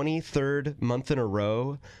the 23rd month in a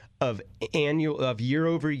row of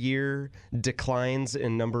year-over-year declines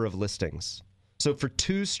in number of listings. So for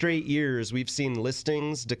 2 straight years, we've seen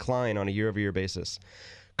listings decline on a year-over-year basis.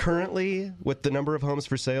 Currently, with the number of homes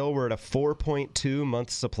for sale, we're at a 4.2 month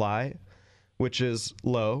supply, which is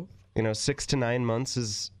low. 6 to 9 months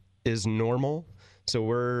is normal. So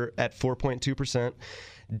we're at 4.2%.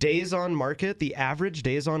 Days on market, the average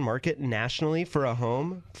days on market nationally for a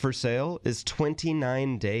home for sale is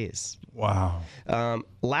 29 days. Wow.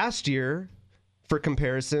 Last year, for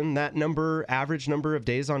comparison, that average number of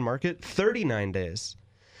days on market, 39 days.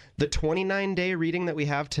 The 29-day reading that we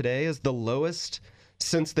have today is the lowest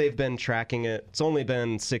since they've been tracking it. It's only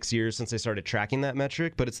been 6 years since they started tracking that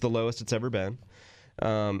metric, but it's the lowest it's ever been.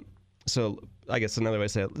 So I guess another way to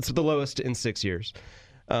say it, it's the lowest in 6 years.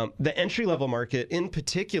 The entry-level market in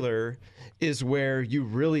particular is where you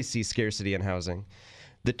really see scarcity in housing.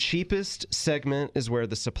 The cheapest segment is where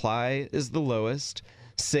the supply is the lowest.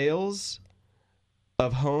 Sales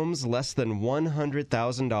of homes less than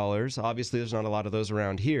 $100,000. Obviously, there's not a lot of those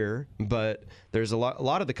around here, but there's a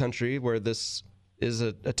lot of the country where this is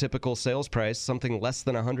a typical sales price, something less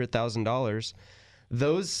than $100,000.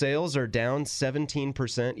 Those sales are down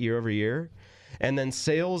 17% year over year. And then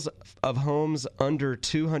sales of homes under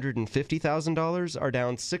 $250,000 are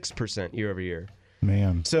down 6% year over year.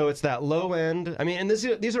 Man. So it's that low end. I mean, and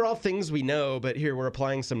these are all things we know, but here we're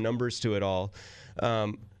applying some numbers to it all.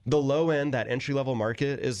 The low end, that entry-level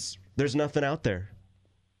market, there's nothing out there.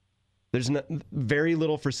 There's very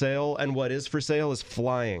little for sale, and what is for sale is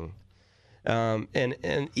flying.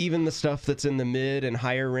 And even the stuff that's in the mid and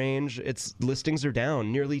higher range, its listings are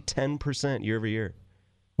down nearly 10% year over year.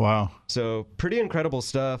 Wow. So pretty incredible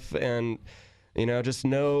stuff, and just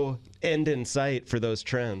no end in sight for those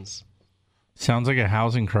trends. Sounds like a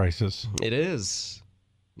housing crisis. It is.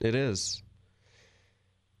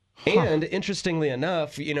 And interestingly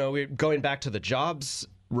enough, we're going back to the jobs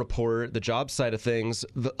report, the jobs side of things.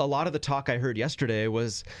 A lot of the talk I heard yesterday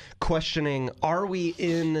was questioning, are we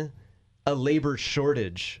in a labor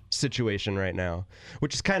shortage situation right now,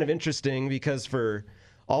 which is kind of interesting because for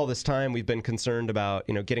all this time we've been concerned about,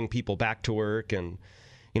 getting people back to work. And,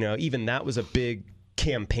 even that was a big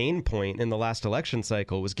campaign point in the last election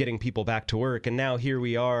cycle, was getting people back to work. And now here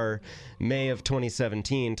we are, May of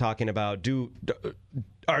 2017, talking about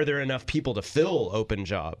are there enough people to fill open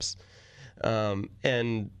jobs?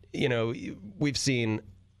 And, we've seen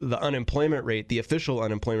the unemployment rate, the official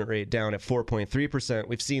unemployment rate, down at 4.3%.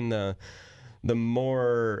 We've seen the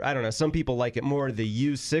more, I don't know, some people like it more,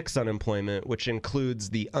 the U6 unemployment, which includes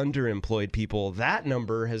the underemployed people. That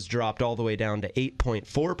number has dropped all the way down to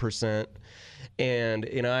 8.4%. And,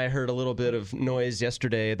 I heard a little bit of noise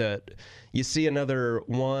yesterday that you see another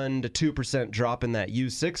 1% to 2% drop in that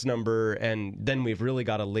U6 number, and then we've really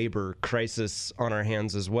got a labor crisis on our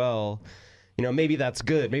hands as well. Maybe that's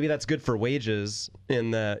good. Maybe that's good for wages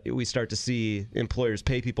in that we start to see employers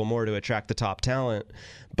pay people more to attract the top talent,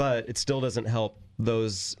 but it still doesn't help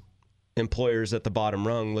those employers at the bottom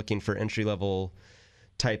rung looking for entry-level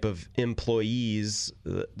type of employees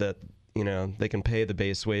that they can pay the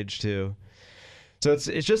base wage to. So it's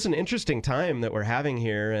just an interesting time that we're having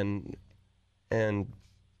here, and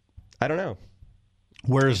I don't know.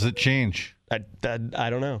 Where does it change? I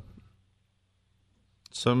don't know.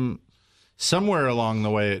 Somewhere along the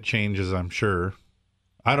way it changes, I'm sure.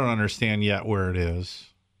 I don't understand yet where it is.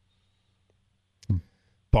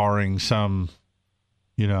 Barring some,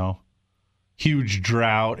 huge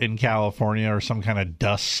drought in California or some kind of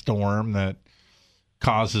dust storm that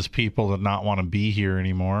causes people to not want to be here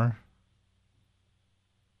anymore.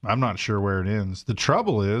 I'm not sure where it ends. The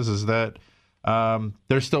trouble is that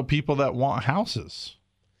there's still people that want houses.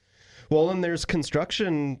 Well, and there's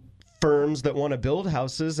construction firms that want to build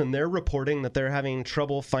houses, and they're reporting that they're having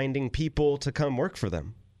trouble finding people to come work for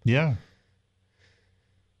them. Yeah.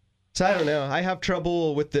 So I don't know. I have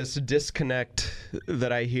trouble with this disconnect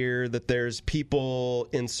that I hear, that there's people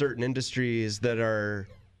in certain industries that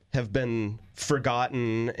have been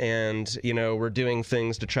forgotten, and, we're doing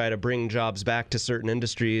things to try to bring jobs back to certain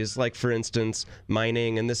industries, like, for instance,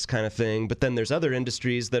 mining and this kind of thing. But then there's other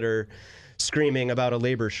industries that are screaming about a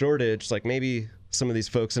labor shortage. Like, maybe some of these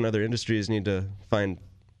folks in other industries need to find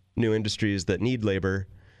new industries that need labor.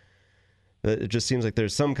 It just seems like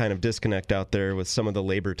there's some kind of disconnect out there with some of the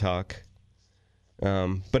labor talk.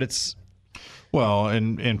 But it's... Well,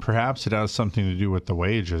 and perhaps it has something to do with the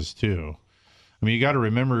wages, too. I mean, you got to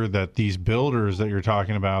remember that these builders that you're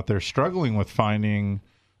talking about, they're struggling with finding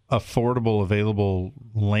affordable, available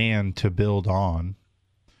land to build on.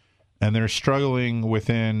 And they're struggling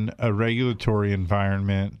within a regulatory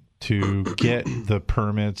environment to get the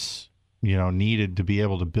permits, needed to be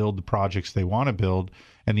able to build the projects they want to build,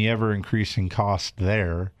 and the ever-increasing cost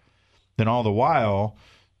there. Then all the while,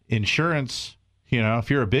 insurance,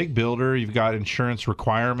 if you're a big builder, you've got insurance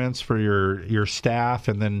requirements for your staff,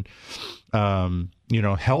 and then,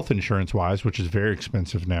 health insurance-wise, which is very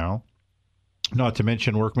expensive now. Not to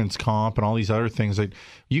mention workman's comp and all these other things. Like,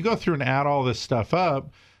 you go through and add all this stuff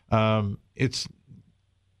up,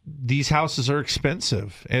 these houses are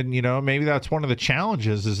expensive. And, maybe that's one of the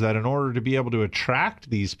challenges, is that in order to be able to attract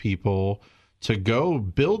these people to go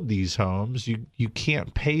build these homes, you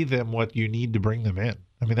can't pay them what you need to bring them in.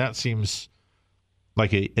 I mean, that seems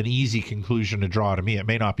like an easy conclusion to draw to me. It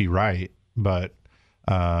may not be right, but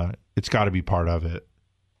it's got to be part of it.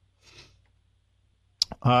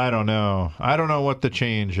 I don't know. I don't know what the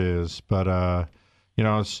change is, but,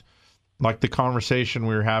 it's like the conversation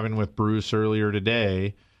we were having with Bruce earlier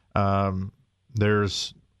today.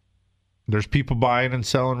 There's people buying and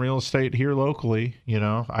selling real estate here locally.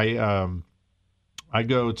 I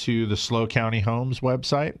go to the SLO County Homes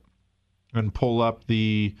website and pull up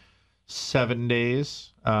the 7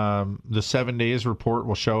 days. The 7 days report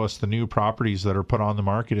will show us the new properties that are put on the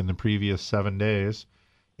market in the previous 7 days.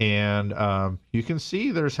 And you can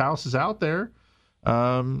see there's houses out there.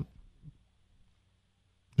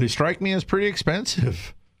 They strike me as pretty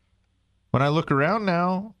expensive. When I look around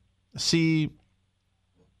now, see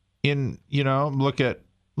look at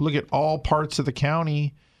all parts of the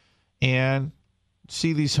county and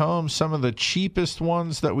see these homes, some of the cheapest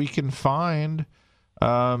ones that we can find,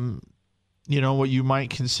 what you might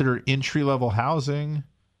consider entry-level housing.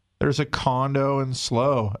 There's a condo in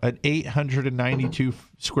SLO, an 892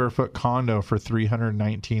 square foot condo for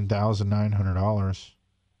 $319,900.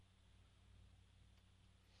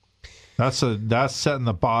 That's setting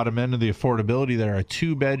the bottom end of the affordability there. A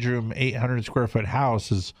 2-bedroom, 800 square foot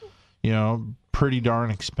house is, pretty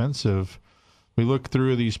darn expensive. We look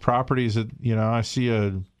through these properties that, I see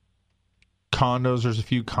condos. There's a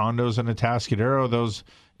few condos in Atascadero. Those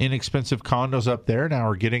inexpensive condos up there now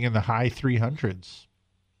are getting in the high 300s.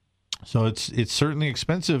 So it's certainly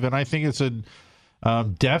expensive, and I think it's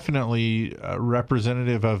definitely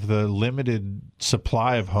representative of the limited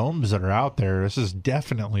supply of homes that are out there. This is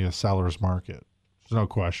definitely a seller's market. There's no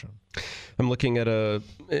question. I'm looking at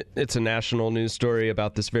it's a national news story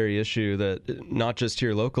about this very issue, that not just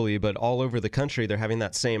here locally, but all over the country, they're having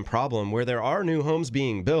that same problem where there are new homes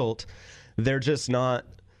being built. They're just not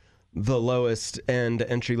the lowest end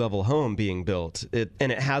entry-level home being built.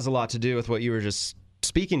 And it has a lot to do with what you were just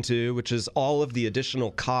speaking to, which is all of the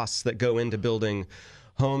additional costs that go into building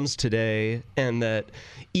homes today, and that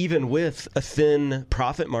even with a thin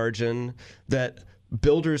profit margin, that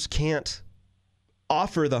builders can't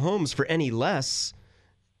offer the homes for any less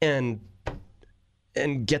and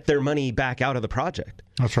get their money back out of the project.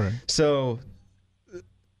 That's right. So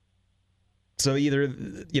either,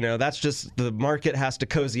 that's just the market has to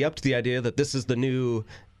cozy up to the idea that this is the new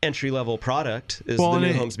entry-level product, is the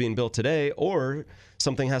new homes being built today, or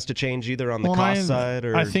something has to change either on the cost side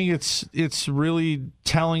or... I think it's really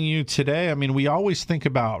telling you today. I mean, we always think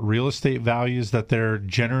about real estate values that they're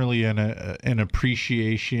generally in an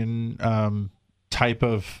appreciation type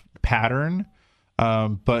of pattern.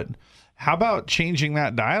 But how about changing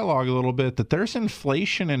that dialogue a little bit, that there's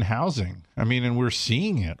inflation in housing? I mean, and we're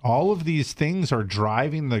seeing it. All of these things are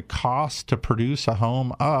driving the cost to produce a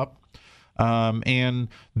home up. And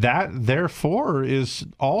that, therefore, is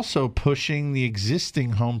also pushing the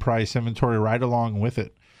existing home price inventory right along with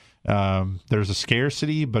it. There's a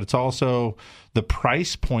scarcity, but it's also the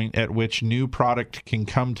price point at which new product can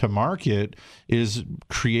come to market is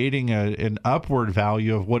creating an upward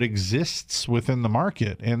value of what exists within the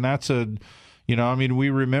market. And that's we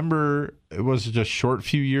remember it was just a short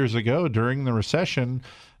few years ago during the recession.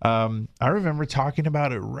 I remember talking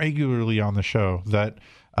about it regularly on the show that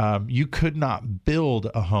you could not build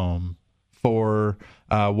a home for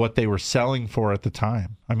what they were selling for at the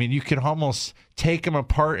time. I mean, you could almost take them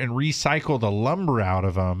apart and recycle the lumber out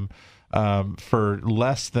of them for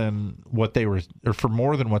less than what they were, or for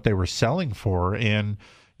more than what they were selling for. And,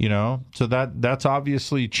 so that's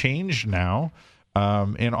obviously changed now.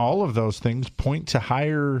 And all of those things point to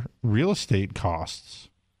higher real estate costs.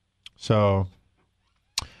 So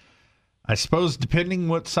I suppose depending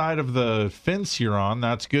what side of the fence you're on,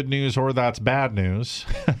 that's good news or that's bad news.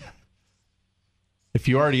 If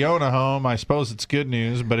you already own a home, I suppose it's good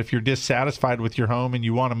news. But if you're dissatisfied with your home and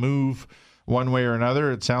you want to move one way or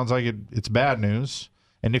another, it sounds like it's bad news.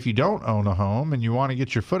 And if you don't own a home and you want to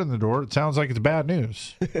get your foot in the door, it sounds like it's bad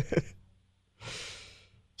news.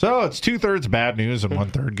 So it's 2/3 bad news and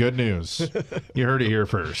 1/3 good news. You heard it here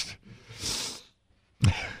first.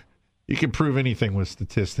 You can prove anything with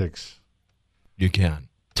statistics. You can.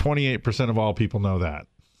 28% of all people know that.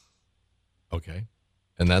 Okay.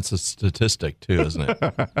 And that's a statistic too, isn't it?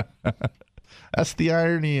 That's the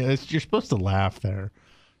irony. You're supposed to laugh there.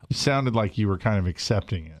 You sounded like you were kind of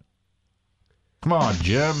accepting it. Come on,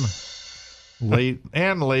 Jim. Late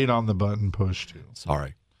on the button push too.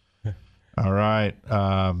 Sorry. All right.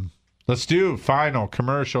 Let's do final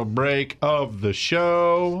commercial break of the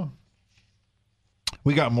show.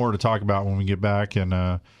 We got more to talk about when we get back,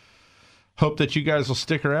 and hope that you guys will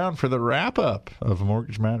stick around for the wrap-up of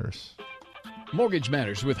Mortgage Matters. Mortgage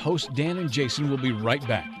Matters with hosts Dan and Jason will be right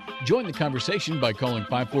back. Join the conversation by calling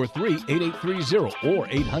 543-8830 or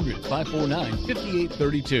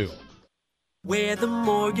 800-549-5832. We're the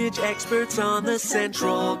mortgage experts on the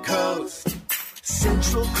Central Coast.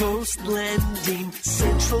 Central Coast Lending,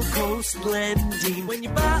 Central Coast Lending. When you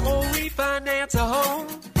buy or refinance a home,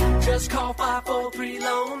 just call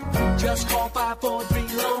 543-LOAN. Just call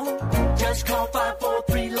 543-LOAN. Just call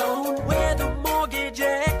 543-LOAN. We're the mortgage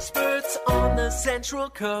experts on the Central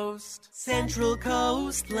Coast. Central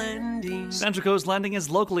Coast Lending. Central Coast Lending is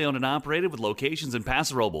locally owned and operated with locations in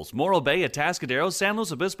Paso Robles, Morro Bay, Atascadero, San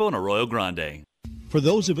Luis Obispo, and Arroyo Grande. For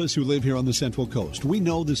those of us who live here on the Central Coast, we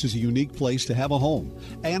know this is a unique place to have a home.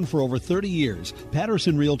 And for over 30 years,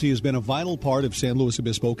 Patterson Realty has been a vital part of San Luis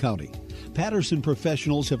Obispo County. Patterson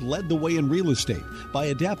professionals have led the way in real estate by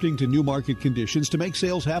adapting to new market conditions to make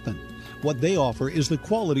sales happen. What they offer is the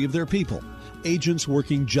quality of their people, agents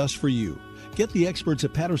working just for you. Get the experts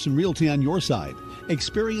at Patterson Realty on your side.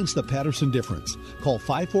 Experience the Patterson difference. Call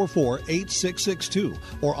 544-8662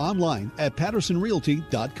 or online at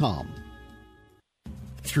pattersonrealty.com.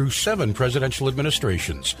 Through 7 presidential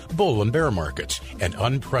administrations, bull and bear markets, and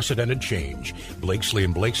unprecedented change, Blakesley &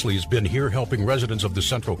 Blakesley has been here helping residents of the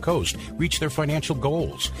Central Coast reach their financial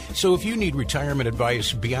goals. So if you need retirement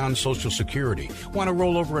advice beyond Social Security, want to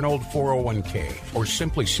roll over an old 401k, or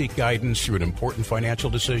simply seek guidance through an important financial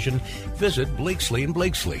decision, visit Blakesley &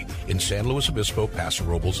 Blakesley in San Luis Obispo, Paso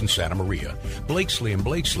Robles, and Santa Maria. Blakesley &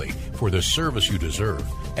 Blakesley for the service you deserve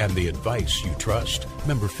and the advice you trust.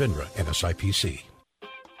 Member FINRA and SIPC.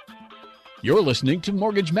 You're listening to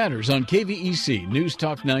Mortgage Matters on KVEC News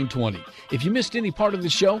Talk 920. If you missed any part of the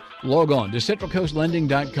show, log on to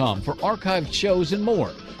CentralCoastLending.com for archived shows and more.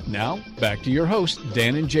 Now, back to your hosts,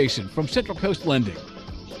 Dan and Jason from Central Coast Lending.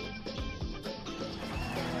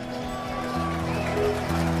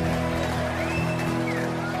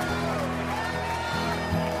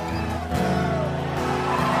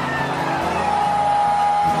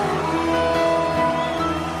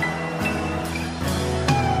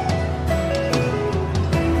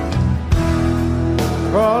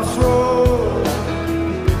 Crossroads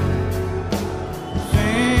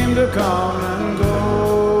seem to come and go.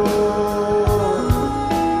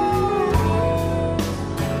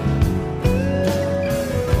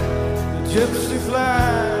 The gypsy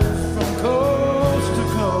flies from coast to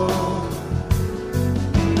coast,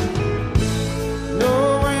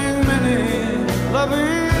 knowing many,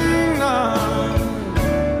 loving none,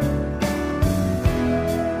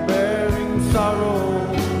 bearing sorrow.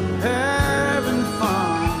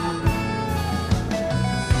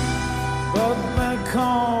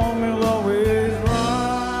 Home you'll always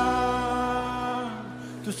run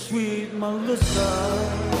to sweet Melissa.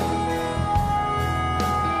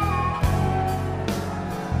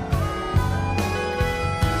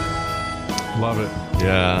 Love it.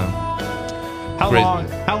 Yeah.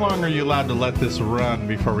 How long are you allowed to let this run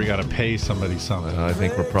before we got to pay somebody something? I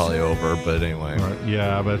think we're probably over, but anyway.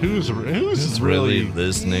 Yeah, but who's really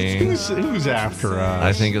listening? Who's after us?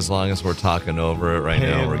 I think as long as we're talking over it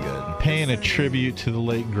now, we're good. Paying a tribute to the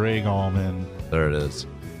late Greg Allman. There it is.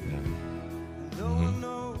 Yeah.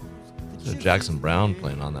 Mm-hmm. So Jackson Browne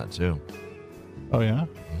playing on that too. Oh yeah.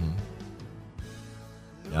 Mm-hmm.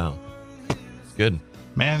 Yeah. Good.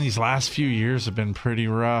 Man, these last few years have been pretty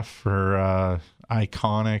rough for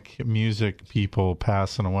iconic music people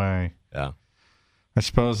passing away. Yeah. I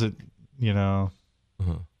suppose it,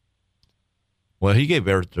 Well, he gave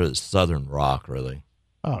birth to Southern rock, really.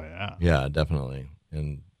 Oh, yeah. Yeah, definitely.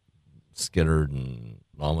 And Skidder and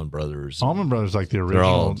Allman Brothers. Allman Brothers, like the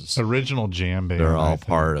original jam band. They're all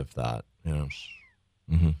part of that,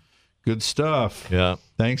 Mm-hmm. Good stuff. Yeah.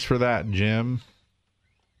 Thanks for that, Jim.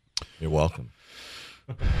 You're welcome.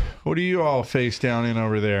 What do you all face down in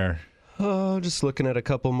over there? Oh, just looking at a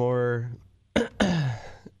couple more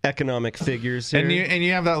economic figures here. And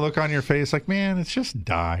you have that look on your face like, man, it's just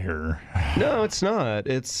dire. No, it's not.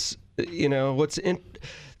 It's,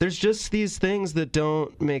 there's just these things that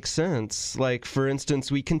don't make sense. Like, for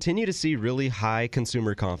instance, we continue to see really high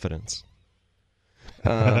consumer confidence.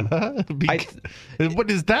 What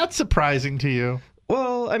is that surprising to you?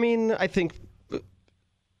 Well, I mean, I think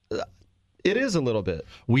it is a little bit.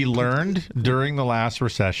 We learned during the last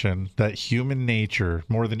recession that human nature,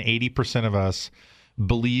 more than 80% of us,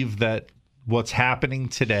 believe that what's happening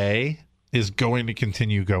today is going to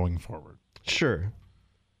continue going forward. Sure.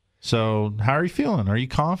 So how are you feeling? Are you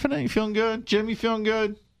confident? You feeling good? Jim, you feeling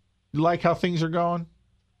good? You like how things are going?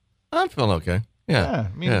 I'm feeling okay. Yeah.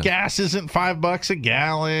 I mean, gas isn't $5 a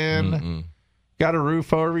gallon. Mm-mm. Got a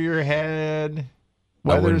roof over your head.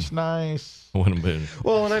 Weather's nice. Wouldn't been.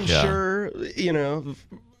 Well, and I'm sure,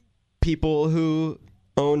 people who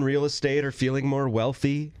own real estate are feeling more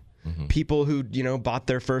wealthy. Mm-hmm. People who, bought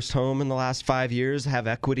their first home in the last 5 years have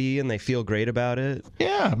equity and they feel great about it.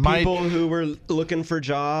 Yeah. People who were looking for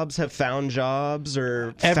jobs have found jobs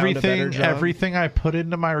or found a better job. Everything I put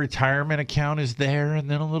into my retirement account is there and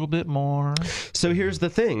then a little bit more. So here's the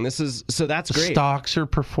thing. That's great. Stocks are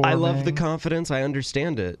performing. I love the confidence. I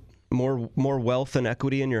understand it. More wealth and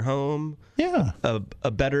equity in your home. Yeah. A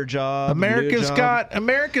better job. America's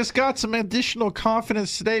got some additional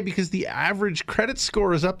confidence today because the average credit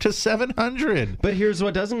score is up to 700. But here's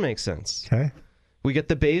what doesn't make sense. Okay. We get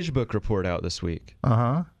the Beige Book report out this week.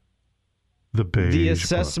 Uh-huh. The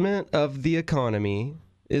assessment of the economy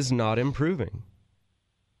is not improving.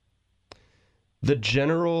 The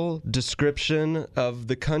general description of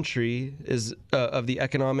the country is of the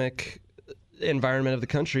economic environment of the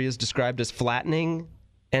country is described as flattening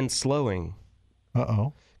and slowing.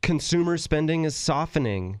 Uh-oh. Consumer spending is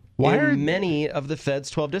softening in many of the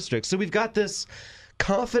Fed's 12 districts. So we've got this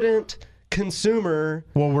confident consumer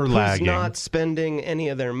who's not spending any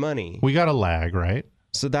of their money. We got a lag, right?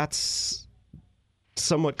 So that's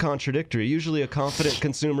somewhat contradictory. Usually a confident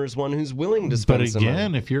consumer is one who's willing to spend some money. But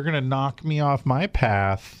again, if you're going to knock me off my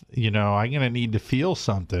path, I'm going to need to feel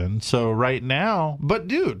something. So right now, but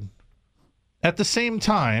dude, at the same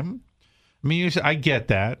time, I mean, I get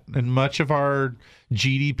that. And much of our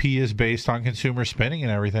GDP is based on consumer spending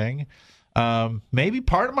and everything. Maybe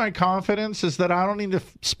part of my confidence is that I don't need to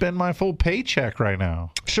spend my full paycheck right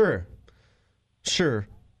now. Sure.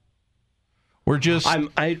 We're just...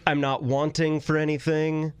 I'm not wanting for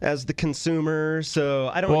anything as the consumer, so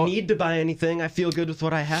I don't need to buy anything. I feel good with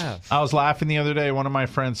what I have. I was laughing the other day. One of my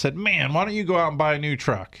friends said, man, why don't you go out and buy a new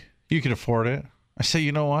truck? You can afford it. I say,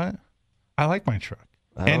 you know what? I like my truck.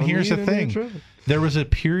 And here's the thing. There was a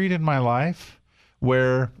period in my life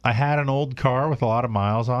where I had an old car with a lot of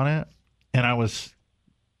miles on it, and I was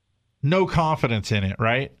no confidence in it,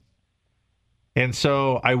 right? And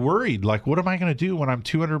so I worried, like, what am I going to do when I'm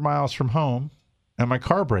 200 miles from home and my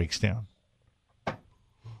car breaks down?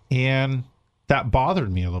 And that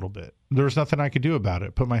bothered me a little bit. There was nothing I could do about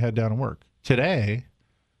it. Put my head down and work. Today,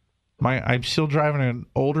 I'm still driving an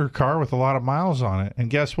older car with a lot of miles on it. And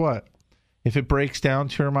guess what? If it breaks down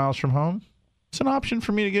 200 miles from home, it's an option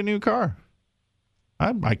for me to get a new car.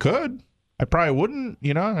 I could. I probably wouldn't,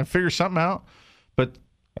 I'd figure something out. But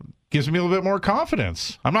gives me a little bit more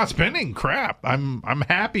confidence. I'm not spending crap. I'm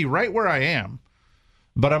happy right where I am.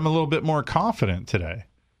 But I'm a little bit more confident today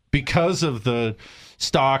because of the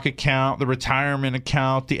stock account, the retirement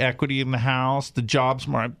account, the equity in the house, the jobs,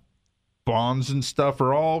 my bonds and stuff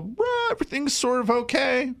are all, everything's sort of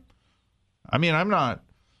okay. I mean, I'm not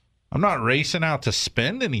racing out to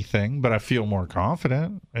spend anything, but I feel more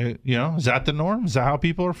confident. Is that the norm? Is that how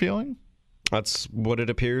people are feeling? That's what it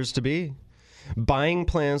appears to be. Buying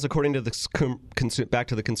plans, according to the back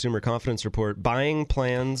to the Consumer Confidence Report, buying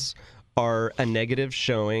plans are a negative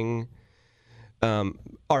showing.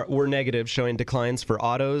 Were negative, showing declines for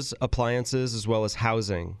autos, appliances, as well as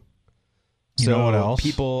housing. You know what else?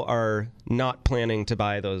 People are not planning to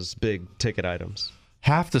buy those big ticket items.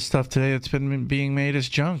 Half the stuff today that's been being made is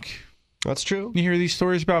junk. That's true. You hear these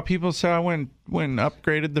stories about people say, I went and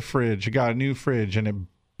upgraded the fridge. I got a new fridge, and it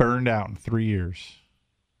burned out in 3 years.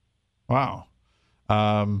 Wow.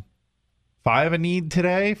 If I have a need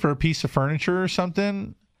today for a piece of furniture or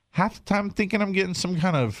something, half the time I'm thinking I'm getting some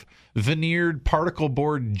kind of veneered particle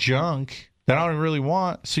board junk that I don't really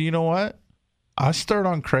want. So you know what? I start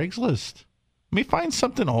on Craigslist. Let me find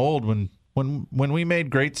something old when we made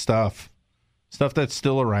great stuff that's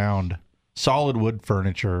still around. Solid wood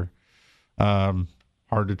furniture. Hard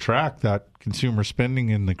to track that consumer spending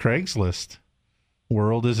in the Craigslist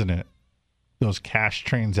world, isn't it? Those cash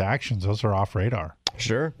transactions, those are off radar.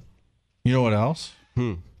 Sure. You know what else?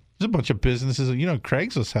 There's a bunch of businesses.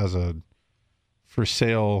 Craigslist has a for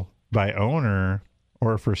sale by owner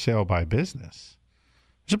or for sale by business.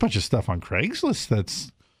 There's a bunch of stuff on Craigslist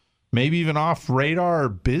that's maybe even off radar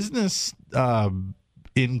business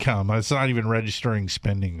income. It's not even registering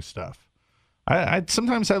spending stuff. I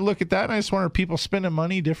sometimes I look at that and I just wonder, are people spending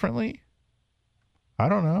money differently? I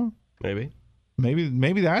don't know.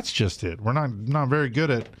 Maybe that's just it. We're not very good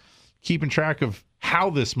at keeping track of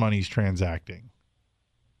how this money's transacting.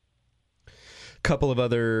 Couple of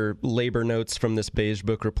other labor notes from this Beige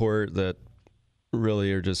Book report that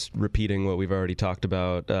really are just repeating what we've already talked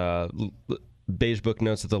about. Beige Book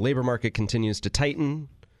notes that the labor market continues to tighten,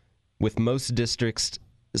 with most districts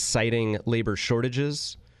citing labor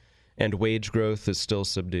shortages, and wage growth is still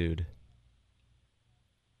subdued.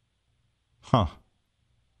 Huh.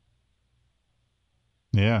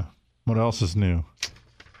 Yeah. What else is new?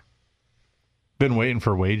 Been waiting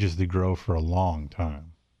for wages to grow for a long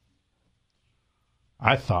time.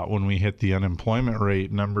 I thought when we hit the unemployment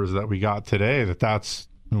rate numbers that we got today, that's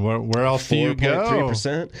where else do you go?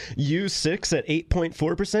 4.3%. U6 at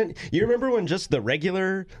 8.4%. You remember when just the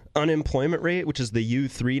regular unemployment rate, which is the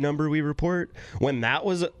U3 number we report, when that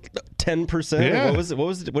was 10%? Yeah.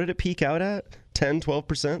 What did it peak out at? 10,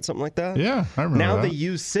 12%, something like that? Yeah, I remember now that. The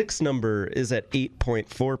U6 number is at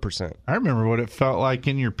 8.4%. I remember what it felt like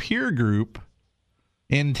in your peer group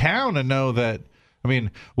in town to know that,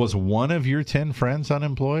 was one of your 10 friends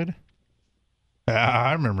unemployed?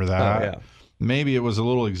 I remember that. Oh, yeah. Maybe it was a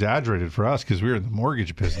little exaggerated for us because we were in the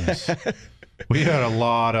mortgage business. We had a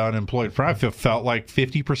lot of unemployed friends. I felt like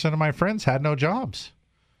 50% of my friends had no jobs.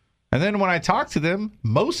 And then when I talked to them,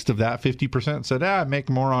 most of that 50% said, I make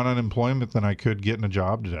more on unemployment than I could getting a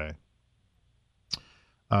job today.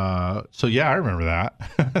 So, yeah, I remember that.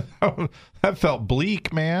 That felt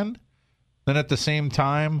bleak, man. Then at the same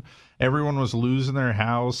time, everyone was losing their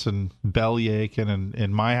house and belly aching,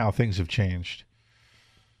 and my how things have changed.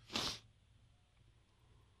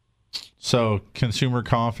 So consumer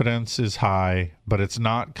confidence is high, but it's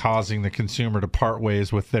not causing the consumer to part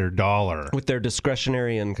ways with their dollar. With their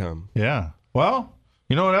discretionary income. Yeah. Well,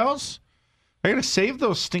 you know what else? I got to save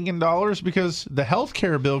those stinking dollars because the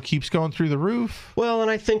healthcare bill keeps going through the roof. Well,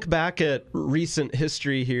 and I think back at recent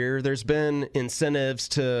history here, there's been incentives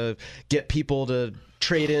to get people to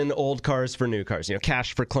trade in old cars for new cars,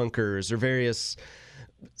 cash for clunkers or various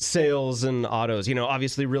sales and autos,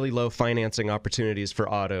 obviously really low financing opportunities for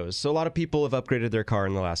autos. So a lot of people have upgraded their car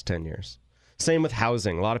in the last 10 years. Same with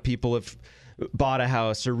housing. A lot of people have bought a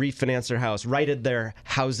house or refinanced their house, righted their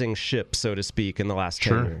housing ship, so to speak, in the last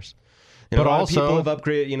 10 years. But a lot of people have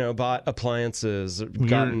upgraded, bought appliances,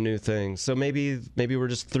 gotten new things. So maybe we're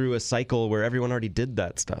just through a cycle where everyone already did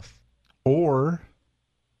that stuff. Or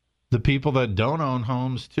the people that don't own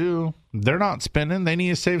homes too, they're not spending. They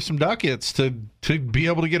need to save some ducats to be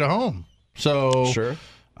able to get a home. So sure.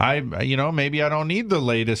 Maybe I don't need the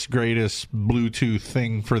latest, greatest Bluetooth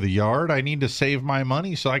thing for the yard. I need to save my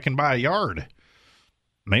money so I can buy a yard.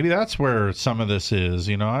 Maybe that's where some of this is.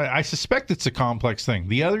 I suspect it's a complex thing.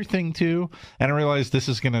 The other thing too, and I realize this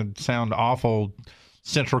is going to sound awful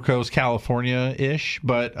Central Coast California-ish,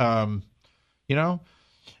 but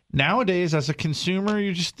nowadays, as a consumer,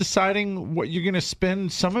 you're just deciding what you're going to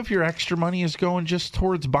spend. Some of your extra money is going just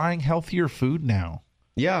towards buying healthier food now.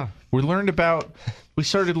 Yeah. We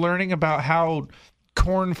started learning about how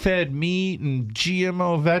corn-fed meat and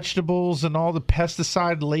GMO vegetables and all the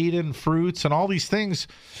pesticide-laden fruits and all these things.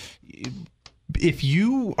 If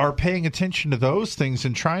you are paying attention to those things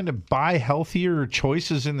and trying to buy healthier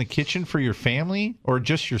choices in the kitchen for your family or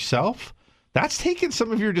just yourself, that's taking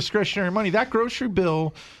some of your discretionary money. That grocery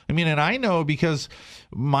bill, and I know because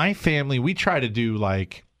my family, we try to do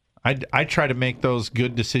I try to make those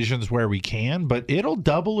good decisions where we can, but it'll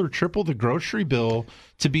double or triple the grocery bill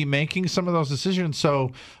to be making some of those decisions.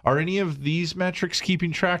 So are any of these metrics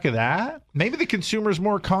keeping track of that? Maybe the consumer's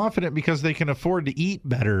more confident because they can afford to eat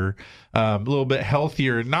better, a little bit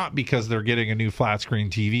healthier, not because they're getting a new flat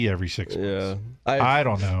screen TV every 6 months. I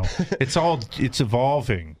don't know. It's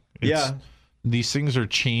evolving. These things are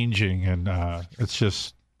changing, and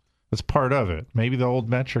it's part of it. Maybe the old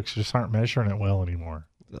metrics just aren't measuring it well anymore.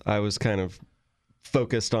 I was kind of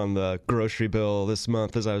focused on the grocery bill this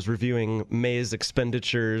month as I was reviewing May's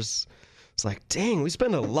expenditures. It's like, dang, we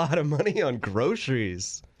spend a lot of money on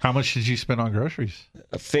groceries. How much did you spend on groceries?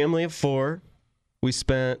 A family of 4. We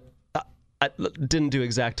spent, I didn't do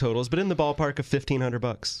exact totals, but in the ballpark of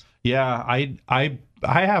 $1,500. Yeah, I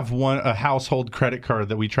have a household credit card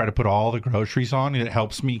that we try to put all the groceries on, and it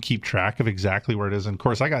helps me keep track of exactly where it is. And of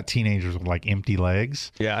course, I got teenagers with empty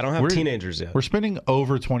legs. Yeah, I don't have teenagers yet. We're spending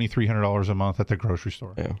over $2,300 a month at the grocery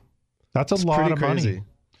store. Yeah, that's a lot of money.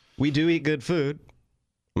 We do eat good food.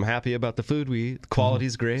 I'm happy about the food we eat. The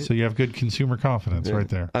quality's great. So you have good consumer confidence right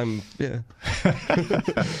there.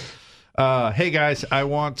 Hey guys, I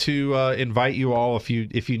want to invite you all, if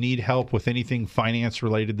you need help with anything finance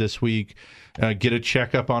related this week, get a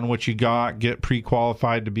checkup on what you got, get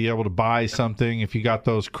pre-qualified to be able to buy something. If you got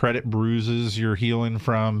those credit bruises you're healing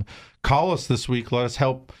from, call us this week. Let's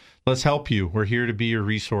help you. We're here to be your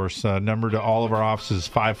resource. Number to all of our offices,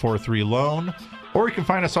 543-LOAN. Or you can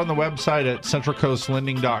find us on the website at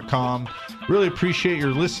centralcoastlending.com. Really appreciate your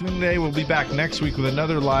listening today. We'll be back next week with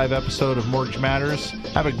another live episode of Mortgage Matters.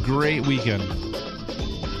 Have a great weekend.